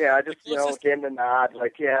 Yeah, I just gave him the nod,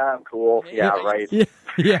 like, yeah, I'm cool. Yeah, right.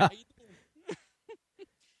 Yeah.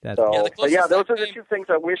 Those are the two things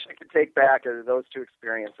I wish I could take back, are those two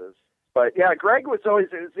experiences. But yeah, Greg was always,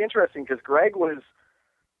 it was interesting because Greg was,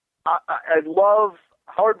 I love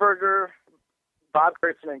Howard Berger, Bob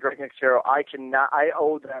Kurtzman and Greg Nicotero, I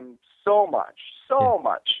owe them so much,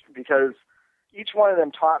 because each one of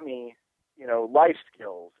them taught me, life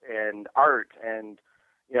skills and art and,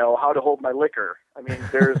 how to hold my liquor. I mean,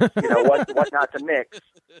 there's, what not to mix.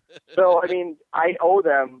 So, I mean, I owe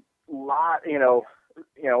them a lot,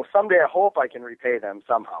 someday I hope I can repay them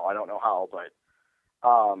somehow. I don't know how, but,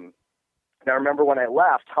 and I remember when I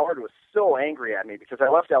left, Howard was so angry at me because I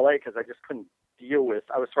left LA because I just couldn't deal with,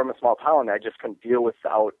 I was from a small town and I just couldn't deal with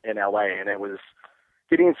out in LA, and it was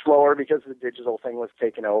getting slower because the digital thing was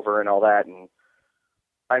taking over and all that. And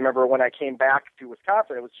I remember when I came back to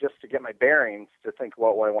Wisconsin, it was just to get my bearings to think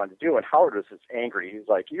about what I wanted to do. And Howard was just angry. He's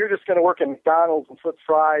like, "You're just going to work at McDonald's and flip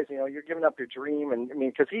fries. You're giving up your dream." And I mean,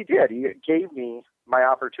 because he did, he gave me my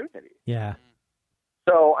opportunity. Yeah.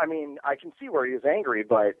 So, I mean, I can see where he was angry,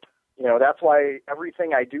 but that's why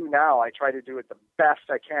everything I do now, I try to do it the best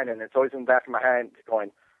I can. And it's always in the back of my head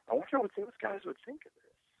going, I wonder what those guys would think of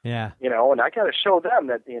this. Yeah. And I got to show them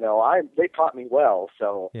that, they taught me well.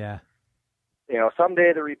 So, yeah.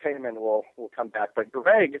 Someday the repayment will come back. But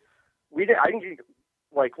Greg, when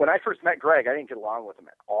I first met Greg, I didn't get along with him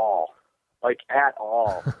at all. Like, at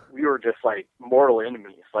all. We were just like mortal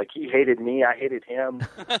enemies. Like, he hated me, I hated him.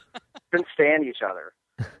 Couldn't stand each other.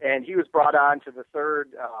 And he was brought on to the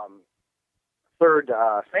third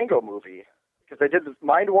Fango movie, because I did the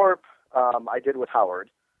Mind Warp, I did with Howard,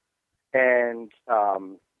 and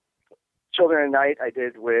Children of Night I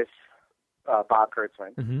did with Bob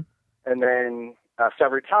Kurtzman. Mm-hmm. And then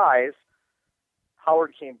Severed Ties,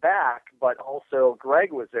 Howard came back, but also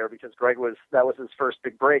Greg was there because that was his first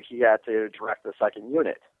big break. He had to direct the second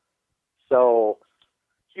unit. So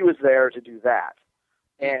he was there to do that.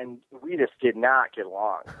 And we just did not get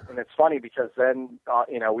along. And it's funny because then,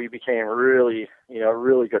 we became really,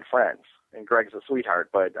 really good friends. And Greg's a sweetheart,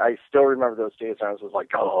 but I still remember those days when I was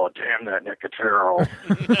like, "Oh, damn that Nicotero."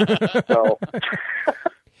 So,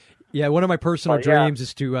 yeah, one of my personal dreams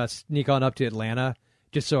is to sneak on up to Atlanta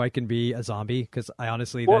just so I can be a zombie, because I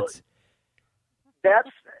honestly, that's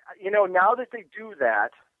now that they do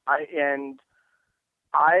that,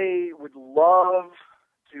 I would love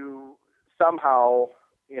to somehow,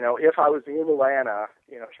 if I was in Atlanta,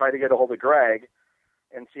 try to get a hold of Greg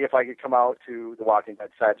and see if I could come out to the Walking Dead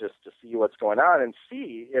set just to see what's going on and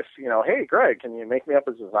see if, hey, Greg, can you make me up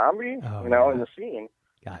as a zombie, in the scene?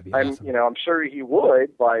 Gotta be awesome. I'm sure he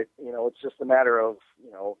would, but, it's just a matter of,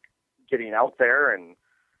 getting out there and,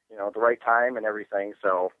 the right time and everything.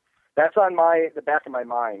 So that's on the back of my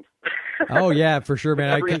mind. Oh yeah, for sure,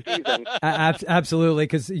 man. Every season. Absolutely.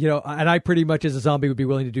 Cause and I pretty much as a zombie would be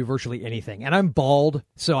willing to do virtually anything, and I'm bald.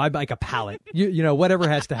 So I'm like a pallet, whatever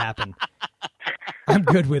has to happen. I'm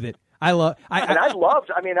good with it. I'd love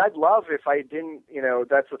if I didn't,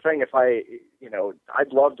 that's the thing. If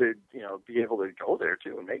I'd love to, be able to go there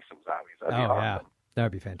too and make some zombies. That'd be awesome. Yeah. That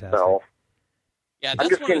would be fantastic. So, yeah, I'm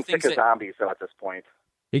just getting sick of zombies at this point.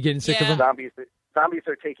 You're getting sick of them? Zombies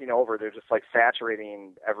are taking over. They're just like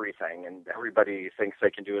saturating everything, and everybody thinks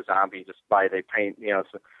they can do a zombie just by they paint.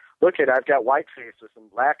 So, look I've got white face with some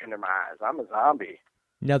black under my eyes. I'm a zombie.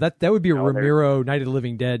 Now that would be a Romero Night of the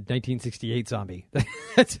Living Dead 1968 zombie.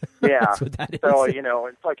 That's what that is. So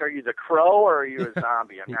it's like, are you the Crow or are you a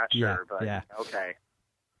zombie? I'm not sure, but okay.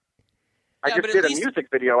 I just did a music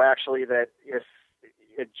video actually that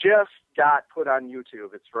it just got put on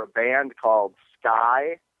YouTube. It's for a band called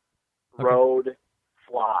Sky Road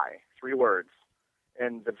Fly, 3 words,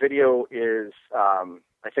 and the video is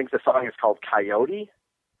I think the song is called Coyote.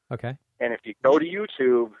 Okay. And if you go to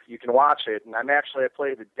YouTube, you can watch it. And I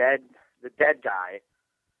play the dead guy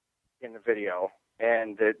in the video,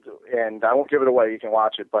 and I won't give it away. You can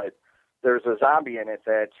watch it, but there's a zombie in it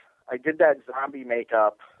that I did that zombie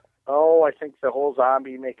makeup. I think the whole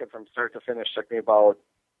zombie makeup from start to finish took me about,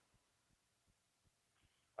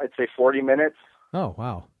 I'd say 40 minutes. Oh,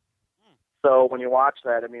 wow. So when you watch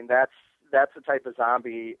that, I mean, that's the type of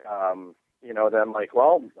zombie, that I'm like,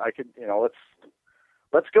 well, I could,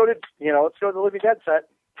 let's go to the Living Dead set.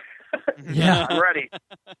 Yeah. I'm ready.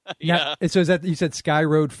 Yeah. So is that, you said Sky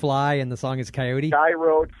Road Fly and the song is Coyote? Sky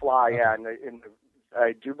Road Fly, okay. Yeah. And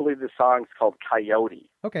I do believe the song's called Coyote.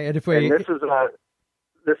 Okay. And this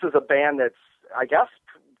is a band that's, I guess,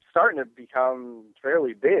 starting to become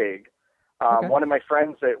fairly big. Okay. One of my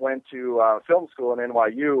friends that went to film school in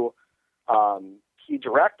NYU, he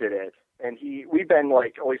directed it. And we've been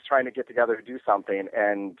like always trying to get together to do something,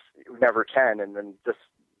 and we never can. And then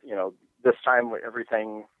this time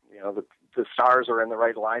everything, the stars are in the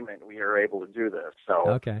right alignment. We are able to do this. So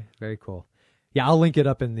okay, very cool. Yeah, I'll link it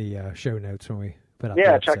up in the show notes when we put up.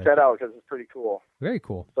 Yeah, check that out because it's pretty cool. Very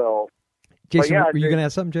cool. So, Jason, were you going to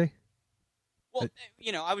ask something, Jay? Well,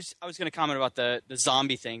 I was going to comment about the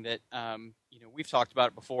zombie thing that we've talked about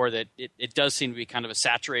it before, that it does seem to be kind of a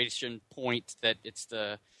saturation point, that it's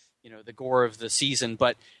the gore of the season.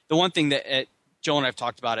 But the one thing that Joe and I have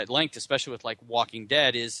talked about at length, especially with like Walking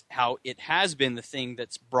Dead, is how it has been the thing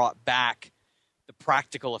that's brought back the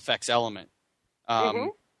practical effects element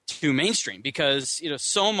to mainstream, because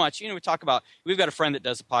so much. We talk about, we've got a friend that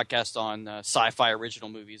does a podcast on sci-fi original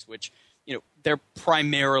movies, which they're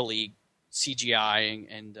primarily CGI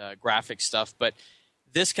and graphic stuff, but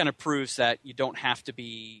this kind of proves that you don't have to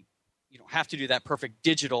do that perfect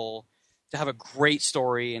digital to have a great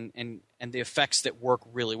story and the effects that work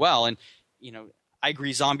really well. And I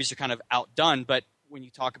agree, zombies are kind of outdone, but when you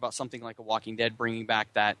talk about something like a Walking Dead bringing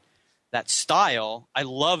back that style, I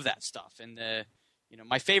love that stuff. And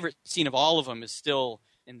my favorite scene of all of them is still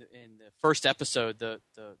in the first episode, the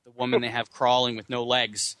woman they have crawling with no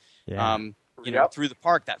legs. Yeah. Through the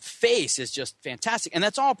park. That face is just fantastic, and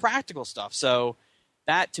that's all practical stuff. So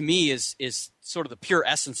that to me is sort of the pure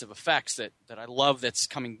essence of effects that I love, that's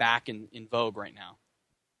coming back in vogue right now.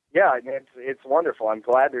 Yeah, it's wonderful. I'm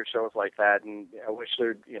glad there's shows like that, and I wish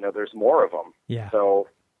there's more of them. Yeah. So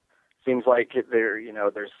seems like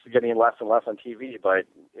there's getting less and less on TV, but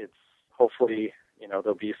it's hopefully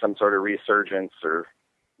there'll be some sort of resurgence, or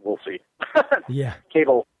we'll see. Yeah.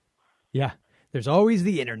 Cable. Yeah. There's always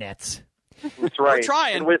the internets. That's right. We're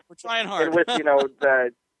trying. We're trying hard. And with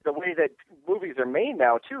the way that movies are made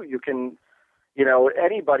now too, you can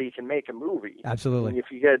anybody can make a movie. Absolutely. And if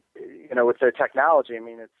you get with their technology, I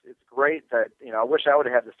mean it's great that I wish I would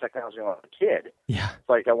have had this technology when I was a kid. Yeah. It's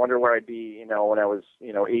like I wonder where I'd be when I was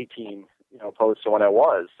 18 opposed to when I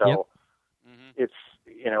was. So yep.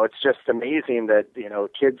 It's just amazing that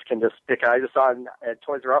kids can just pick. I just saw at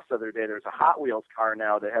Toys R Us the other day, there's a Hot Wheels car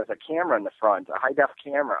now that has a camera in the front, a high def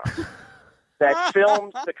camera that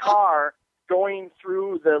films the car going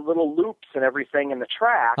through the little loops and everything in the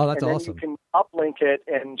track. Oh, that's and then awesome. You can uplink it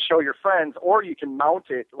and show your friends, or you can mount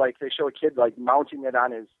it, like they show a kid like mounting it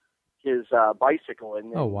on his bicycle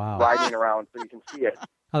and oh, wow. riding around so you can see it.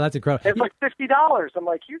 Oh, that's incredible. It's like $50. I'm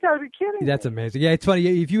like, you got to be kidding That's me. amazing. Yeah, it's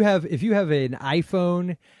funny. If you have an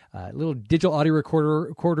iPhone, little digital audio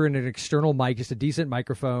recorder and an external mic, just a decent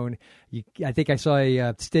microphone. I think I saw a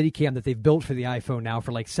Steadicam that they've built for the iPhone now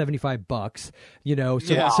for like $75.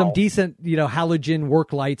 Some decent halogen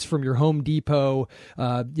work lights from your Home Depot.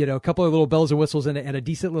 A couple of little bells and whistles and a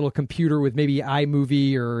decent little computer with maybe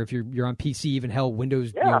iMovie, or if you're on PC, even hell,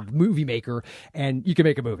 Windows Movie Maker, and you can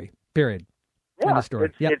make a movie. Period. Yeah,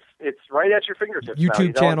 Yep. It's right at your fingertips.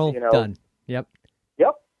 YouTube channel done. Yep.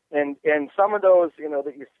 Yep. And some of those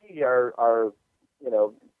that you see are a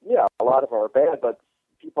lot of them are bad, but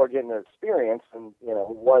people are getting their experience, and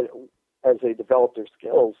what as they develop their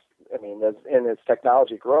skills. I mean, as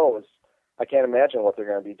technology grows, I can't imagine what they're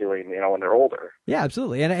going to be doing when they're older. Yeah,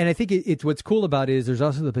 absolutely. And I think it's what's cool about it is there's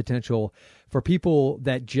also the potential for people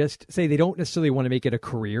that just say they don't necessarily want to make it a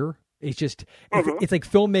career. It's just, it's like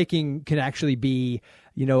filmmaking can actually be,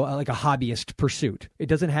 like a hobbyist pursuit. It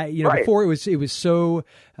doesn't have, right. Before it was so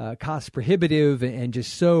cost prohibitive and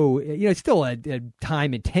just so, it's still a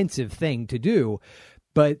time intensive thing to do,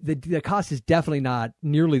 but the cost is definitely not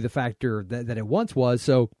nearly the factor that it once was.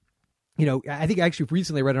 So, I think I actually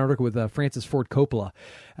recently read an article with Francis Ford Coppola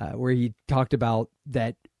where he talked about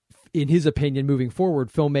that. In his opinion, moving forward,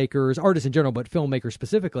 filmmakers, artists in general, but filmmakers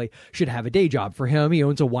specifically, should have a day job. For him, he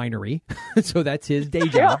owns a winery, so that's his day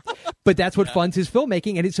job. But that's what funds his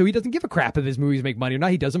filmmaking, and so he doesn't give a crap if his movies make money or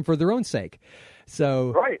not. He does them for their own sake.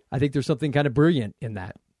 So I think there's something kind of brilliant in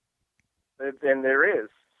that. And there is.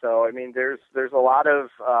 So I mean, there's a lot of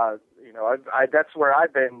that's where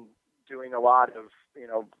I've been doing a lot of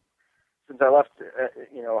since I left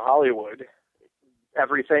Hollywood. A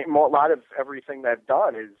lot of everything that I've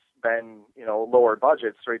done has been, lower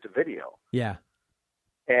budget, straight to video. Yeah.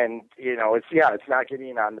 And, it's not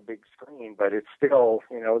getting on the big screen, but it's still,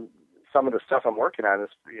 some of the stuff I'm working on is,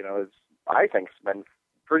 I think it's been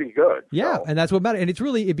pretty good. Yeah. So. And that's what matters. And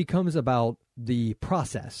it becomes about the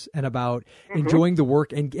process and about enjoying the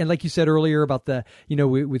work. And like you said earlier about the,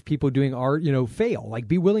 with people doing art, fail, like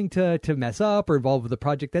be willing to mess up or involved with the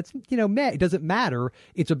project. That's, it doesn't matter.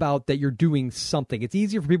 It's about that you're doing something. It's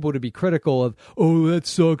easier for people to be critical of, oh, that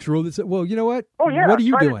sucks. Or, well, you know what? Oh, yeah. What are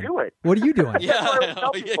you doing? Do it. What are you doing? Yeah. That's what I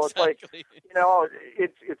tell people. Exactly.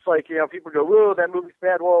 It's like, people go, whoa, that movie's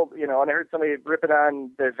bad. Well, and I heard somebody ripping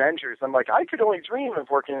on the Avengers. I'm like, I could only dream of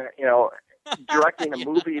working, directing a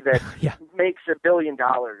movie that makes $1 billion.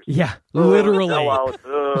 Yeah, literally.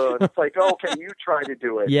 It's like, oh, can you try to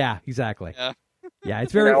do it? Yeah, exactly. Yeah. Yeah,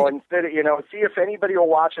 it's very. Instead of, see if anybody will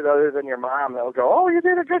watch it other than your mom. They'll go, "Oh, you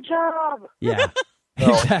did a good job." Yeah.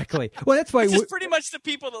 Exactly. Well, that's why it's just pretty much the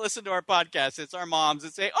people that listen to our podcast. It's our moms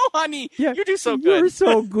that say, "Oh, honey, you do so good. You're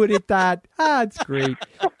so good at that." It's great.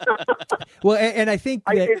 Well, and I think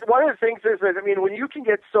that one of the things is that when you can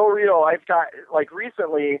get so real, I've got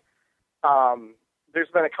recently. There's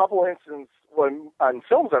been a couple instances on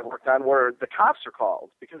films I've worked on where the cops are called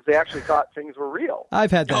because they actually thought things were real.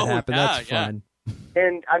 I've had that happen. That's fun.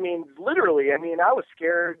 And literally, I was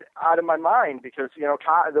scared out of my mind because there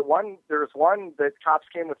was one that cops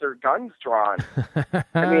came with their guns drawn.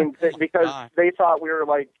 Because they thought we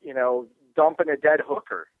were dumping a dead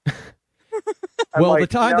hooker. Well, the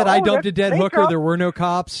time that I dumped a dead hooker, there were no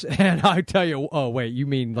cops, and I tell you, oh wait, you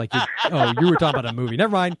mean you were talking about a movie?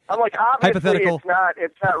 Never mind. I'm like, obviously, hypothetical.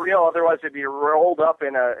 It's not real. Otherwise, it'd be rolled up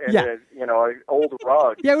in an old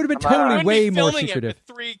rug. Yeah, it would have been totally way more secretive. It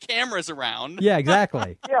with 3 cameras around. Yeah,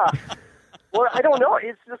 exactly. Yeah. Well, I don't know.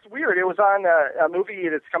 It's just weird. It was on a movie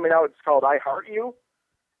that's coming out. It's called I Heart You.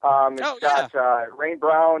 It's got Rain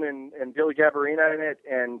Brown and Billy Gabbarina in it,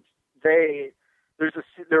 and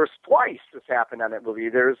there was twice this happened on that movie.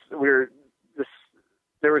 There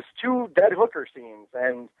was 2 dead hooker scenes,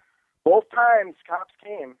 and both times cops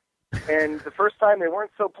came, and the first time they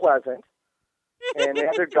weren't so pleasant, and they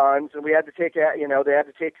had their guns, and we had to take they had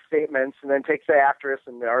to take statements, and then take the actress,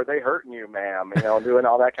 and are they hurting you, ma'am? Doing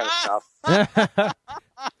all that kind of stuff.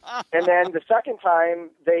 And then the second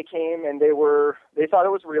time they came, and they thought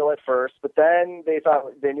it was real at first, but then they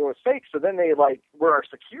thought they knew it was fake, so then they were our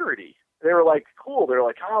security. They were cool. They were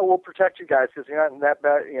like, "Oh, we'll protect you guys because you're not in that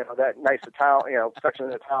bad, that nice of town, section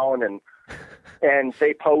of the town." And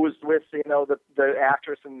they posed with, the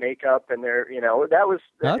actress in makeup, and that was.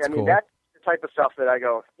 That's cool. That's the type of stuff that I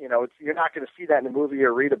go, you're not going to see that in a movie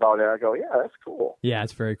or read about it. I go, yeah, that's cool. Yeah,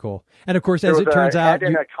 it's very cool. And of course, as it turns out,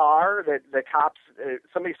 in a car that the cops,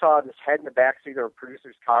 somebody saw this head in the backseat of a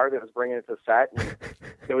producer's car that was bringing it to set. And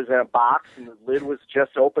it was in a box, and the lid was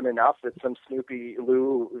just open enough that some Snoopy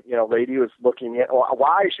Lou, lady was looking at.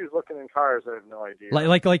 Why she was looking in cars, I have no idea.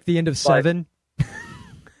 Like the end of Seven.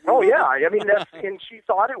 Oh yeah, and she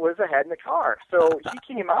thought it was a head in the car. So he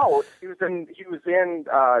came out. He was in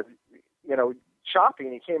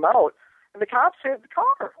shopping. He came out, and the cops had the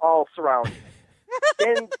car all surrounded.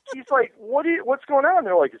 And he's like, "What's going on?"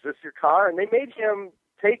 They're like, "Is this your car?" And they made him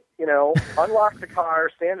take, unlock the car,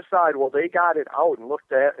 stand aside. Well, they got it out and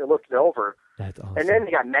looked it over. That's awesome. And then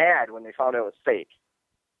they got mad when they found out it was fake.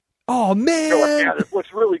 Oh man! They're like, "Yeah, this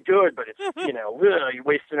looks really good, but it's you're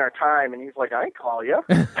wasting our time." And he's like, "I didn't call you."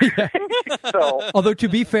 So, although to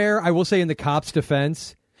be fair, I will say in the cops'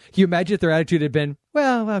 defense, can you imagine if their attitude had been,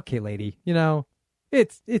 "Well, okay, lady,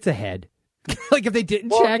 it's a head." Like if they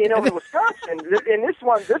didn't check. In Wisconsin, and this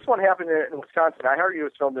one happened in Wisconsin. I heard it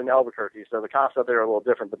was filmed in Albuquerque, so the cops out there are a little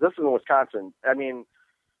different. But this is in Wisconsin.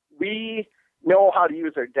 We know how to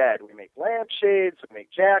use our dead. We make lampshades, we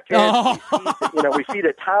make jackets, we feed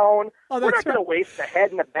a town. We're not going to waste a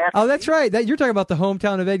head in the back. Oh, that's right. You're talking about the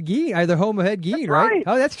hometown of Ed Gein, the home of Ed Gein, right?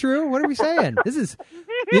 Oh, that's true. What are we saying? This is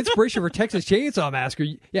the inspiration for Texas Chainsaw Massacre.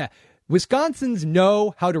 Yeah. Wisconsins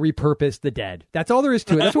know how to repurpose the dead. That's all there is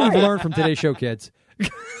to it. That's what we've learned from today's show, kids.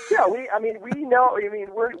 Yeah, we know.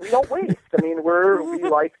 We don't waste. We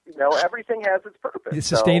like, everything has its purpose. The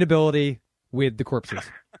sustainability with the corpses.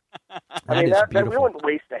 That we wouldn't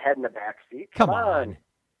waste a head in the back seat. Come on.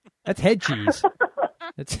 That's head cheese.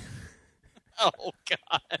 That's. Oh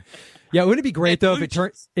God. Yeah, wouldn't it be great though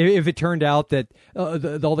if it turned out that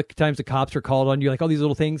all the times the cops are called on you, like all these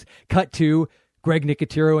little things, cut to Greg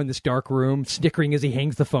Nicotero in this dark room, snickering as he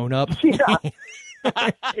hangs the phone up. Yeah.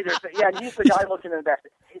 And he's the guy looking in the back.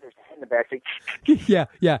 Hey, there's a head in the back seat.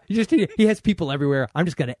 Yeah. He has people everywhere. I'm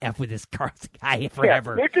just gonna F with this Carlson guy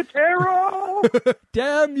forever. Yeah, Nicotero!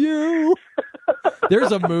 Damn you!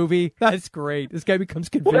 There's a movie. That's great. This guy becomes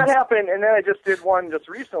convinced. Well, that happened, and then I just did one just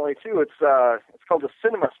recently too. It's called the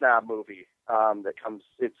Cinema Snob movie.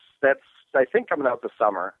 That's I think coming out this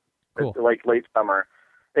summer. Cool. Like late summer.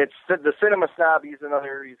 It's the Cinema Snob. He's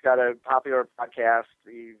got a popular podcast.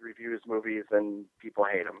 He reviews movies and people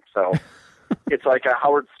hate him. So it's like a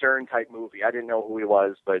Howard Stern type movie. I didn't know who he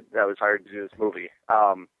was, but that was hired to do this movie.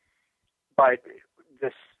 But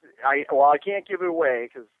I can't give it away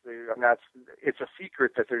because it's a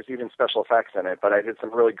secret that there's even special effects in it, but I did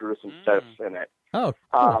some really gruesome stuff in it. Oh,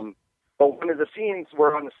 cool. But one of the scenes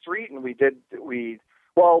we're on the street and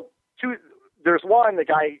there's one,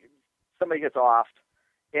 somebody gets off.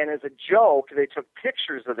 And as a joke, they took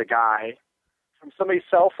pictures of the guy from somebody's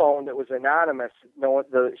cell phone that was anonymous.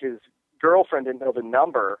 His girlfriend didn't know the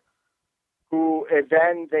number and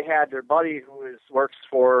then they had their buddy works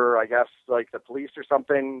for, I guess, like the police or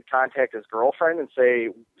something, contact his girlfriend and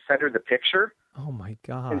send her the picture. Oh my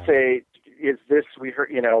God. And say, is this, we heard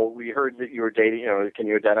that you were dating, can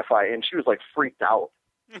you identify? And she was like freaked out.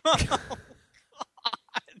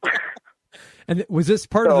 And was this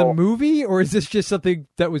part of the movie, or is this just something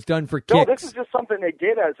that was done for kicks? No, this is just something they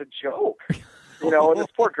did as a joke. And this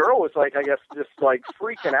poor girl was like, I guess, just like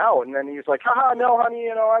freaking out. And then he's like, haha, no, honey,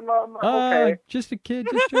 I'm okay. Just a kid,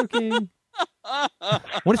 just joking.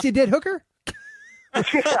 Want to see a dead hooker?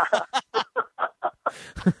 Yeah.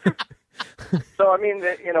 So, I mean,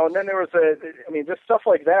 and then there was just stuff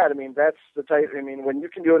like that. I mean, that's the type, when you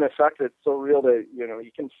can do an effect that's so real that,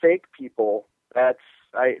 you can fake people, I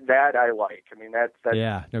like. I mean, that's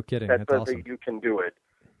yeah, no kidding. That's awesome. That you can do it.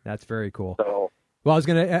 That's very cool. So, well,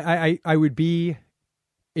 I would be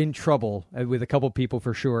in trouble with a couple people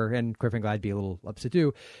for sure, and quite frankly, I'd be a little upset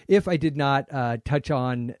too, if I did not touch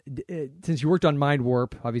on, since you worked on Mind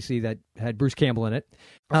Warp, obviously that had Bruce Campbell in it.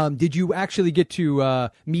 Did you actually get to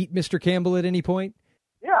meet Mr. Campbell at any point?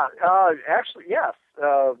 Yeah, actually, yes.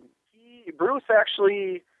 Bruce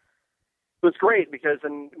actually was great because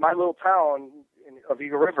in my little town of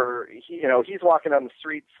Eagle River, he's walking on the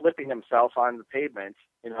street, flipping himself on the pavement,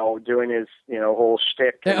 doing his, whole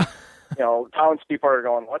shtick. And, townspeople are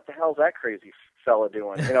going, what the hell's that crazy fella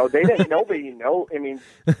doing? They didn't, nobody know. I mean,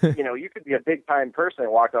 you could be a big time person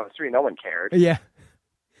and walk down the street, no one cared. Yeah.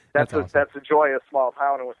 That's awesome. That's the joy of a small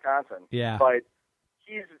town in Wisconsin. Yeah. But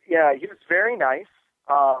he was very nice.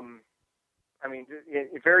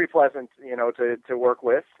 Very pleasant, to work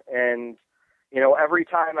with. And, every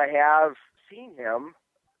time I have seen him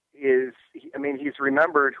he's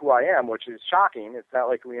remembered who I am, which is shocking. It's not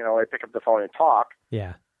like, I pick up the phone and talk.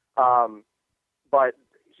 Yeah. But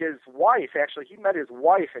his wife, actually, he met his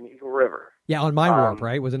wife in Eagle River. Yeah, on Mind Warp,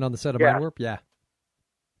 right? Wasn't on the set of Mind Warp? Yeah.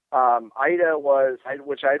 Ida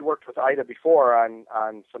which I had worked with Ida before on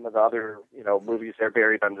some of the other, movies there,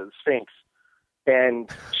 Buried Under the Sphinx. And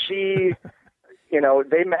she,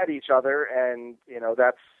 they met each other and,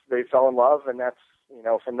 they fell in love, and that's,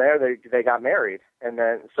 from there they got married. And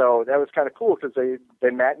then, so that was kind of cool because they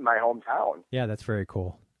met in my hometown. Yeah, that's very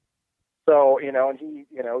cool. So, and he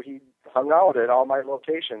hung out at all my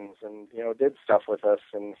locations and, did stuff with us.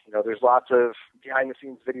 And, there's lots of behind the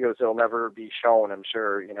scenes videos that'll never be shown, I'm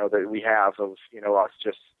sure, that we have of, us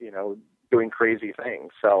just, doing crazy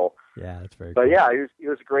things. So, yeah, that's very cool. But yeah, he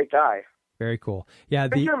was a great guy. Very cool. Yeah.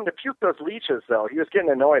 Picture him to puke those leeches, though. He was getting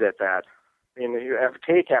annoyed at that.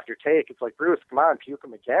 Take after take, it's like, Bruce, come on, puke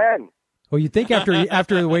him again. Well, you'd think after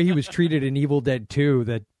the way he was treated in Evil Dead 2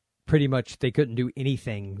 that pretty much they couldn't do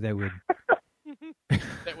anything that would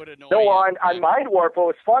that would annoy. No, you. on Mind Warp, what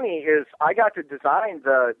was funny is I got to design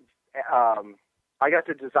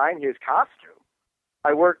his costume.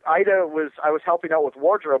 I was helping out with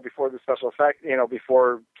wardrobe before the special effect,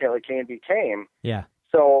 before K&B came. Yeah.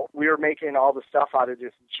 So we were making all the stuff out of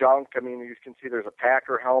just junk. I mean, you can see there's a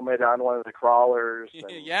Packer helmet on one of the crawlers.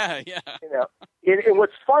 And, yeah. And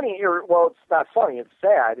what's funny, it's not funny, it's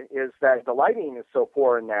sad, is that the lighting is so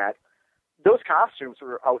poor in that those costumes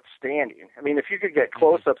were outstanding. I mean, if you could get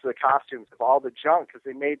close-ups of the costumes of all the junk, because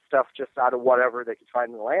they made stuff just out of whatever they could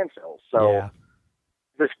find in the landfills. So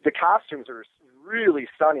the costumes are really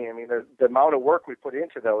stunning. I mean, the amount of work we put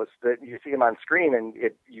into those, that you see them on screen and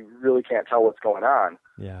you really can't tell what's going on.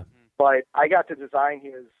 Yeah. But I got to design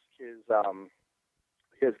his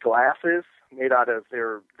glasses made out of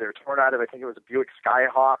they're torn out of, I think it was a Buick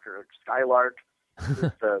Skyhawk or Skylark.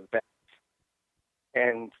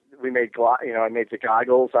 And we made I made the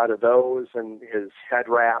goggles out of those and his head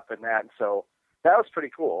wrap and that. So that was pretty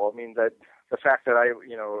cool. I mean, that the fact that I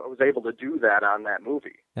was able to do that on that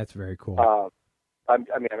movie. That's very cool. I'm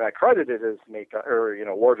not credited as makeup or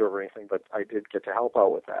wardrobe or anything, but I did get to help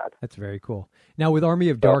out with that. That's very cool. Now, with Army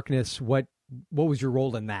of Darkness, what was your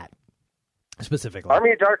role in that specifically?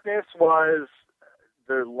 Army of Darkness was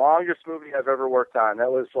the longest movie I've ever worked on.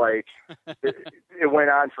 That was like it went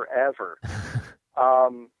on forever.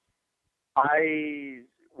 I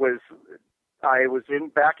was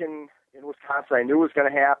back in Wisconsin. I knew it was going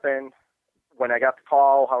to happen. When I got the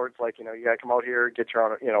call, Howard's like, you got to come out here, get your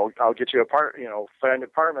own, I'll get you find an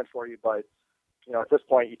apartment for you, but, at this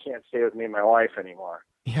point, you can't stay with me and my wife anymore.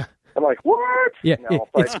 Yeah. I'm like, what? Yeah,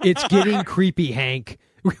 it's getting creepy, Hank.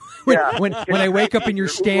 when I wake up and you're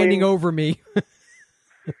standing over me.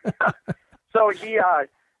 So I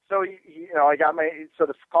got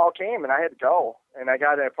the call came and I had to go, and I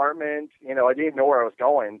got an apartment. I didn't even know where I was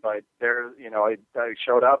going, but there, I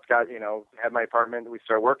showed up, had my apartment. We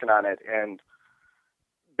started working on it, and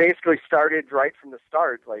basically started right from the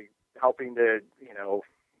start. Like helping to,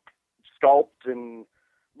 sculpt and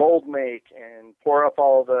mold make and pour up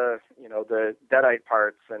all the, the deadite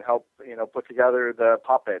parts and help, put together the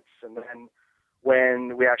puppets. And then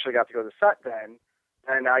when we actually got to go to the set then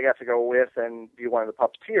I got to go with and be one of the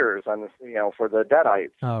puppeteers on this, for the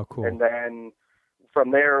deadites. Oh, cool. And then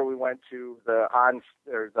from there we went to the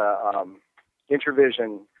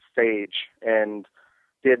Intervision stage and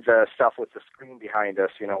did the stuff with the screen behind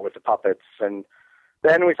us, with the puppets. And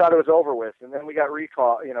then we thought it was over with, and then we got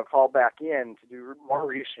called back in to do more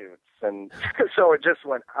reshoots, and so it just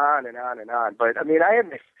went on and on and on. But I mean, I had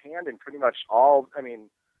my hand in pretty much all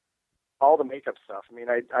the makeup stuff. I mean,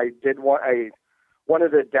 I did one of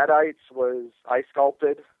the deadites was I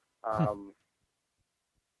sculpted.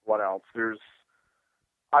 What else?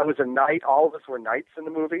 I was a knight. All of us were knights in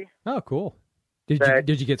the movie. Oh, cool.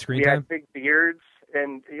 Did you get screen time? We had big beards,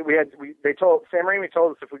 and Sam Raimi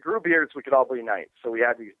told us if we grew beards, we could all be knights. So we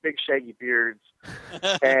had these big shaggy beards,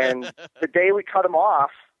 and the day we cut them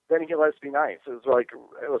off, then he let us be knights. It was like,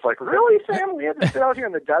 really, Sam? We had to sit out here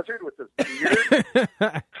in the desert with this beard.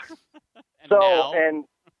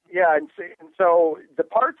 So the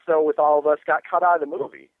parts though with all of us got cut out of the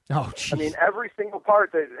movie. Oh, geez. I mean, every single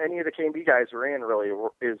part that any of the K&B guys were in really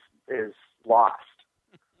is lost.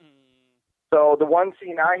 So the one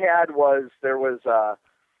scene I had was I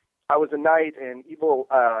was a knight and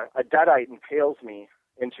a deadite impales me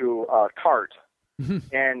into a cart,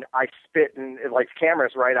 and I spit, and like the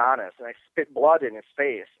camera's right on us, and I spit blood in his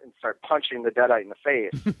face and start punching the deadite in the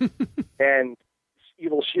face, and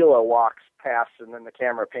evil Sheila walks past, and then the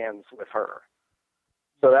camera pans with her.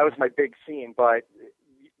 So that was my big scene, but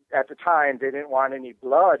at the time they didn't want any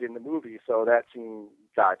blood in the movie, so that scene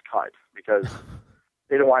got cut because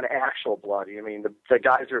they don't want actual blood. I mean, the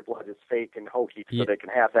geyser blood is fake and hokey, so they can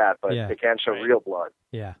have that, but they can't show real blood.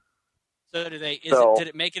 Yeah. So did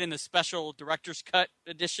it make it in the special director's cut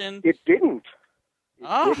edition? It didn't.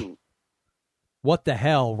 It didn't. What the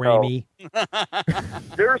hell, Raimi?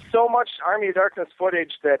 There's so much Army of Darkness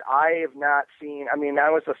footage that I have not seen. I mean, I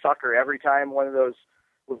was a sucker. Every time one of those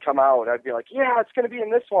would come out, I'd be like, yeah, it's going to be in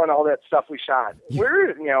this one, all that stuff we shot.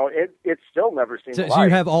 It's still never seen live. So you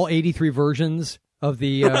have all 83 versions of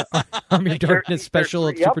the Army of Darkness special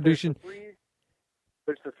super edition?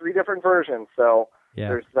 There's the 3 different versions. So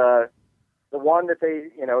there's the one that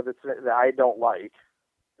that I don't like.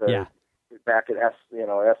 Back at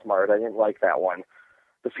S-Mart, I didn't like that one.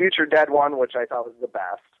 The Future Dead one, which I thought was the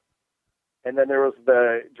best. And then there was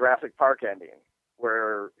the Jurassic Park ending,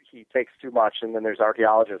 where he takes too much, and then there's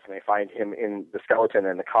archaeologists, and they find him in the skeleton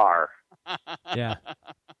in the car. Yeah.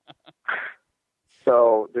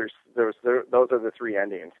 So those are the 3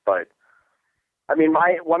 endings. But I mean,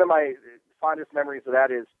 one of my fondest memories of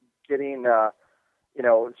that is getting, I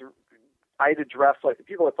had to dress like the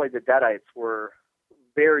people that played the Deadites were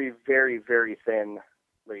very, very, very thin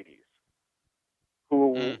ladies.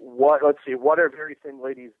 What do very thin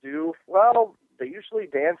ladies do? Well, they usually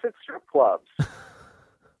dance at strip clubs.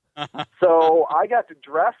 So I got to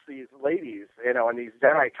dress these ladies, in these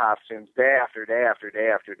Deadite costumes day after day after day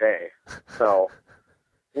after day. So,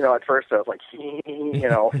 at first I was like,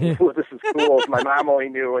 this is cool. My mom only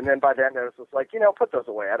knew. And then by then I was just like, put those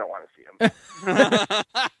away. I don't want to see them.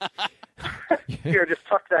 Here, just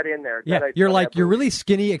tuck that in there. Yeah, you're really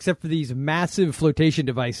skinny except for these massive flotation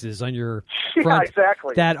devices on your front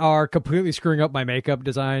exactly. that are completely screwing up my makeup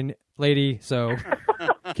design, lady. So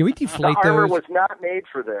can we deflate the armor those? Was not made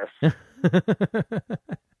for this.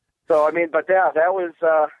 So, I mean, but that was,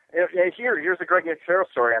 here's a Greg Nicotero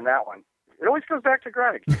story on that one. It always goes back to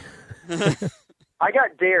Greg. I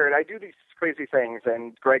got dared. I do these crazy things,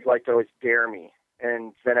 and Greg liked to always dare me.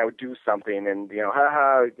 And then I would do something, and,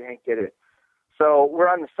 I didn't get it. So we're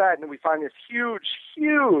on the set, and we find this huge,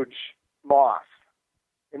 huge moth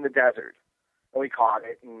in the desert. And we caught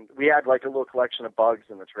it, and we had, like, a little collection of bugs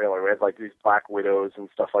in the trailer. We had, like, these black widows and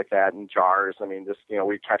stuff like that in jars. I mean, just,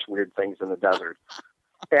 we'd catch weird things in the desert.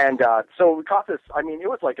 And so we caught this. I mean, it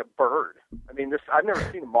was like a bird. I mean, I've never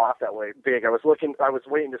seen a moth that way big. I was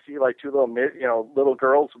waiting to see, like, 2 little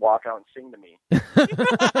girls walk out and sing to me.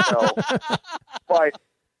 But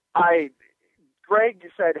Greg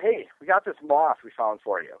said, hey, we got this moth we found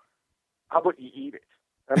for you. How about you eat it?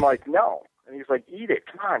 And I'm like, no. And he's like, eat it.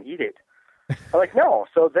 Come on, eat it. I'm like, no.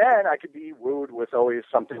 So then I could be wooed with always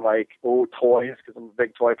something like, toys, because I'm a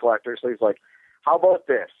big toy collector. So he's like, how about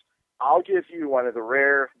this? I'll give you one of the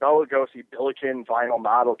rare Bela Lugosi Billiken vinyl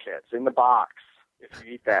model kits in the box, if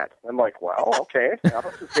you eat that. I'm like, well, okay, now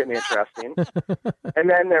this is getting interesting. And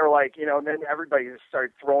then they were like, and then everybody just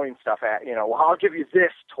started throwing stuff at, well, I'll give you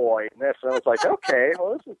this toy and this. And I was like, okay,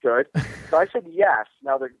 well, this is good. So I said yes.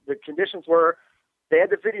 Now the conditions were they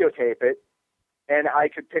had to videotape it, and I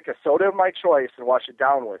could pick a soda of my choice and wash it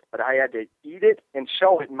down with, but I had to eat it and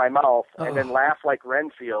show it in my mouth and then laugh like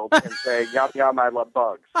Renfield and say, yum, yum, I love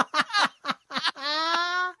bugs.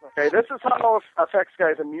 Okay, this is how effects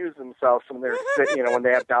guys amuse themselves when they're, when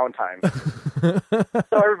they have downtime.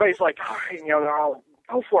 So everybody's like, all right, they're all,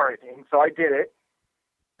 go for it. And so I did it.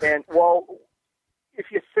 And, well,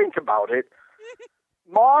 if you think about it,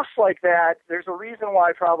 moths like that, there's a reason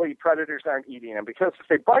why probably predators aren't eating them, because if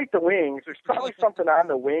they bite the wings, there's probably something on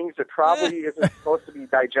the wings that probably isn't supposed to be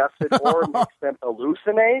digested or makes them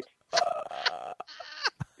hallucinate.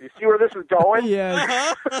 You see where this is going?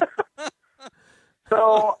 Yeah.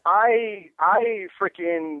 So I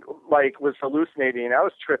freaking was hallucinating. I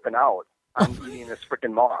was tripping out on eating this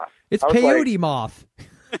freaking moth. It's peyote moth.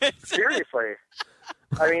 Seriously.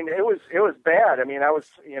 I mean, it was bad. I mean, I was,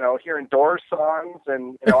 hearing Doors songs,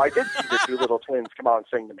 and, I did see the two little twins come out and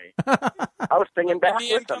sing to me. I was singing back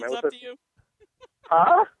with them. Comes up to you?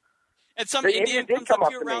 Huh? And some the Indian did comes come up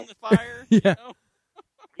up to you to around me. the fire? Yeah.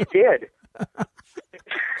 He did.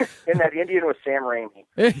 And that Indian was Sam Raimi.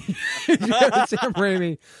 Yeah, Sam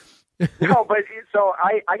Raimi. No, but so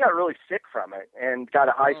I got really sick from it and got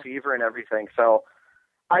a high fever and everything. So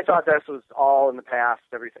I thought this was all in the past.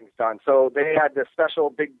 Everything's done. So they had this special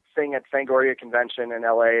big thing at Fangoria Convention in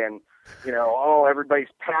L.A. and, everybody's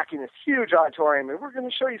packing this huge auditorium and we're going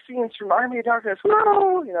to show you scenes from Army of Darkness.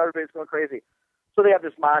 Whoa! Everybody's going crazy. So they have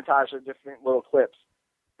this montage of different little clips.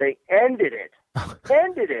 They ended it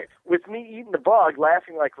with me eating the bug,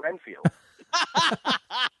 laughing like Renfield.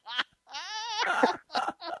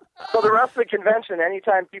 So the rest of the convention,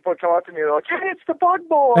 anytime people come up to me, they're like, "Hey, it's the Bug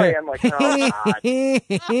Boy." I'm like, "Oh God." Yeah.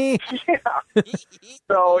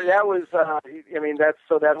 So that was, so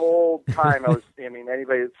that whole time I was,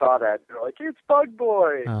 anybody that saw that, they're like, "It's Bug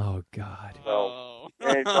Boy." Oh God. So,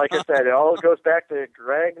 and like I said, it all goes back to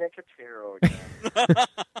Greg Nicotero again.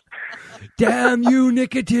 Damn you,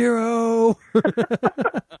 Nicotero!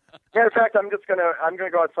 Yeah, in fact, I'm gonna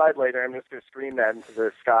go outside later. I'm just gonna scream that into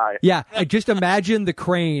the sky. Yeah, just imagine the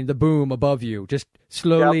crane, the boom above you, just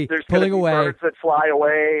slowly there's pulling gonna be away. Birds that fly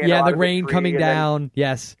away. Yeah, the rain coming down.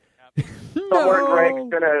 Yes. Somewhere Greg's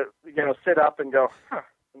gonna, sit up and go, "Huh,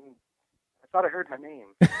 I thought I heard my name."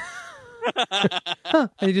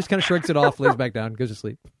 And he just kind of shrugs it off, lays back down, goes to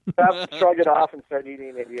sleep. Shrug it off and start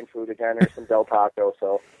eating Indian food again or some Del Taco.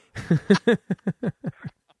 So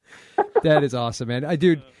that is awesome, man.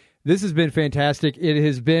 Dude, this has been fantastic. It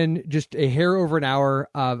has been just a hair over an hour.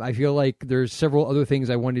 I feel like there's several other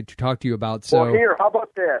things I wanted to talk to you about. So, well, here, how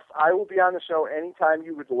about this? I will be on the show anytime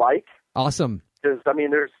you would like. Awesome. Because,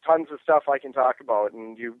 there's tons of stuff I can talk about,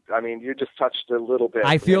 and you just touched a little bit.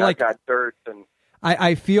 I feel like I've got dirt and.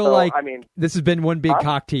 I feel like this has been one big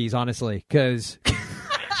cock tease, honestly, because.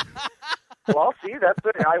 Well, see, that's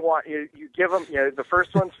it. I want you give them, the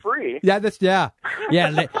first one's free. Yeah, kids,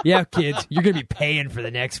 you're gonna be paying for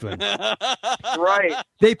the next one. Right.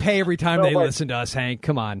 They pay every time they listen to us, Hank.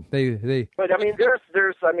 Come on, they. But I've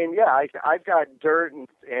got dirt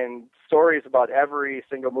and stories about every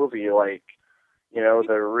single movie, like.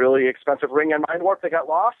 The really expensive ring and Mind Warp that got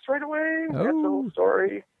lost right away. Oh. That's the whole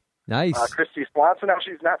story. Nice. Christy Swanson, now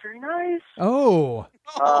she's not very nice. Oh.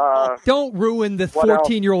 Don't ruin the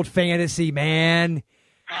 14-year-old fantasy, man.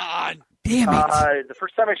 God. Damn it. The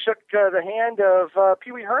first time I shook the hand of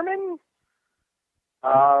Pee Wee Herman.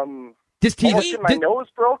 My nose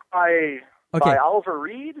broke by Oliver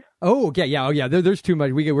Reed. Oh, yeah. Oh, yeah. There's too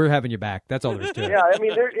much. We're having you back. That's all there's to it. Yeah,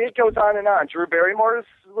 it goes on and on. Drew Barrymore's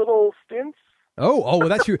little stints. Oh, well,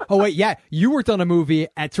 that's true. Oh, wait, yeah. You worked on a movie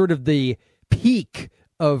at sort of the peak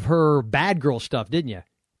of her bad girl stuff, didn't you?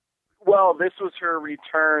 Well, this was her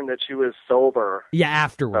return that she was sober. Yeah,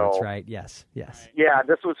 afterwards, right? Yes. Yeah,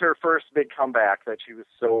 this was her first big comeback that she was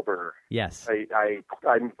sober. Yes.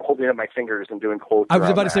 I'm holding up my fingers and doing quotes. I was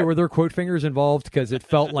about to say, were there quote fingers involved? Because it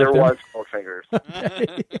felt like there was quote fingers. One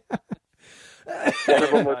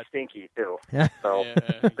of them was stinky, too. So,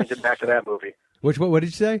 thinking back to that movie. What did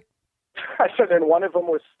you say? I said, and one of them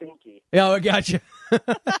was stinky. Yeah, I gotcha.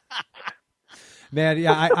 Man,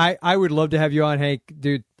 yeah, I would love to have you on, Hank.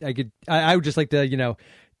 Dude, I would just like to,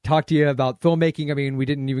 talk to you about filmmaking. I mean, we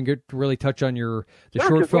didn't even get to really touch on the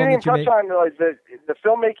short film that you made. We didn't touch on the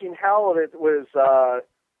filmmaking hell of it was a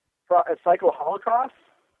Psycho Holocaust.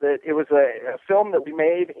 That it was a film that we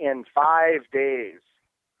made in 5 days.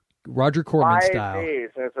 Roger Corman 5 style. 5 days,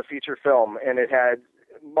 and it's a feature film, and it had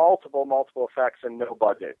multiple effects and no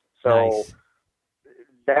budget. So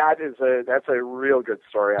Nice. that's a real good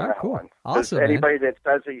story on that Cool. one. Awesome, anybody that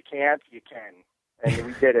says that you can't, you can. And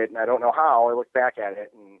we did it, and I don't know how. I look back at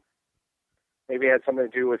it, and maybe it had something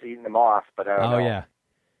to do with eating them off, but I don't know. Yeah.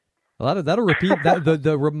 That'll repeat.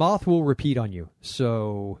 The moth will repeat on you.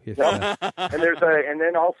 So if and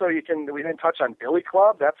then also we didn't touch on Billy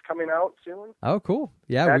Club. That's coming out soon. oh, cool.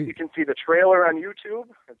 Yeah, You can see the trailer on YouTube.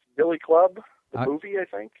 It's Billy Club, the movie, I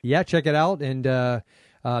think. Yeah, check it out, and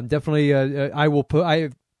definitely I will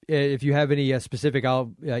put. If you have any specific,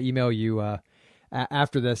 I'll email you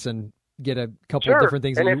after this and get a couple of different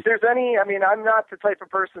things. And if there's any, I mean, I'm not the type of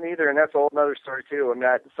person either, and that's a whole other story too. I'm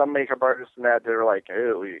not. Some makeup artists and that they're like,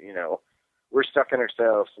 oh, we're stuck in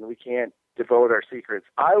ourselves and we can't devote our secrets.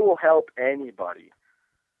 I will help anybody.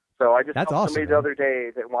 So I just helped somebody the other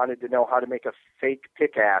day that wanted to know how to make a fake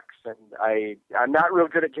pickaxe, and I'm not real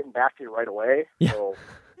good at getting back to you right away. Yeah. So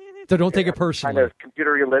don't take it personally. Kind of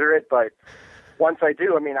computer illiterate, but once I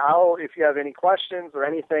do, I mean, if you have any questions or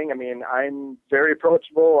anything, I mean, I'm very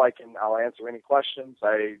approachable. I'll answer any questions.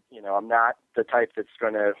 I'm not the type that's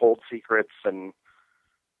going to hold secrets, and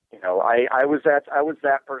I was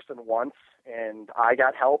that person once, and I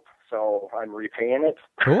got help, so I'm repaying it.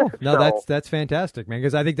 Cool. No, So, that's fantastic, man.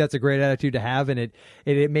 Because I think that's a great attitude to have, and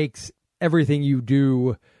it makes everything you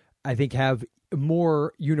do, I think, have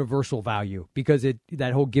more universal value, because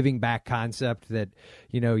that whole giving back concept that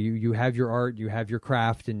you have your art, you have your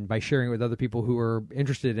craft, and by sharing it with other people who are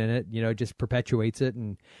interested in it, it just perpetuates it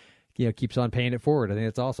and keeps on paying it forward. I think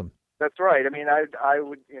that's awesome. That's right. I mean, I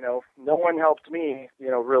would, no one helped me,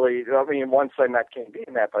 really. I mean, once I met King B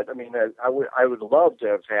and that, but I mean, I would love to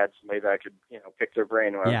have had somebody that I could, pick their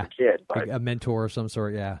brain when I was a kid. But, a mentor of some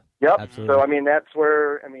sort. Yeah. Yep. Absolutely. So, I mean, that's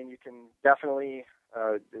where, you can definitely,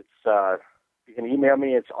 you can email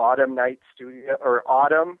me. It's autumnnightstudio or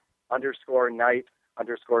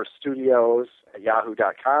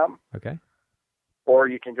autumn_night_studios@yahoo.com. Okay. Or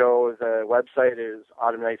you can go, the website is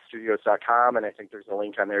autumnnightstudios.com, and I think there's a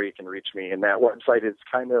link on there you can reach me. And that website is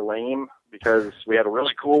kind of lame because we had a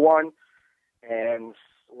really cool one, and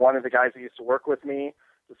one of the guys that used to work with me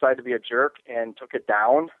decided to be a jerk and took it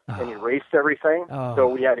down and erased everything. So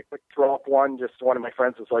we had a quick throw up one. Just one of my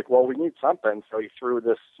friends was like, well, we need something. So he threw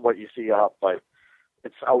this, what you see up, but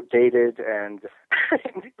it's outdated and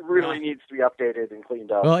it really needs to be updated and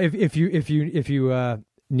cleaned up. Well, if you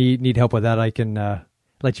need help with that, I can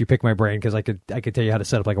let you pick my brain, because I could tell you how to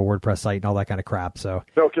set up like a WordPress site and all that kind of crap. So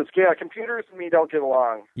because computers and me don't get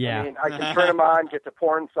along. Yeah, I mean, I can turn them on, get to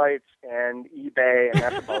porn sites and eBay, and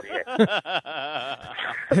that's about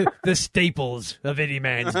it. The staples of any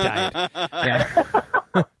man's diet. Yeah.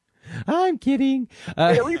 I'm kidding.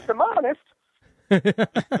 Hey, at least I'm honest.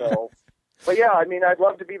 So, but yeah, I mean, I'd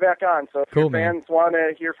love to be back on. So if your fans want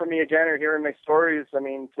to hear from me again or hearing my stories, I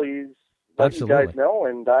mean, please let you guys know,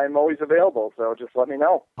 and I'm always available. So just let me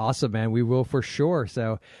know. Awesome, man. We will for sure.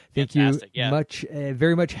 So thank you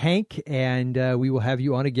very much, Hank, and we will have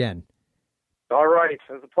you on again. All right. It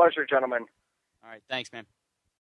was a pleasure, gentlemen. All right. Thanks, man.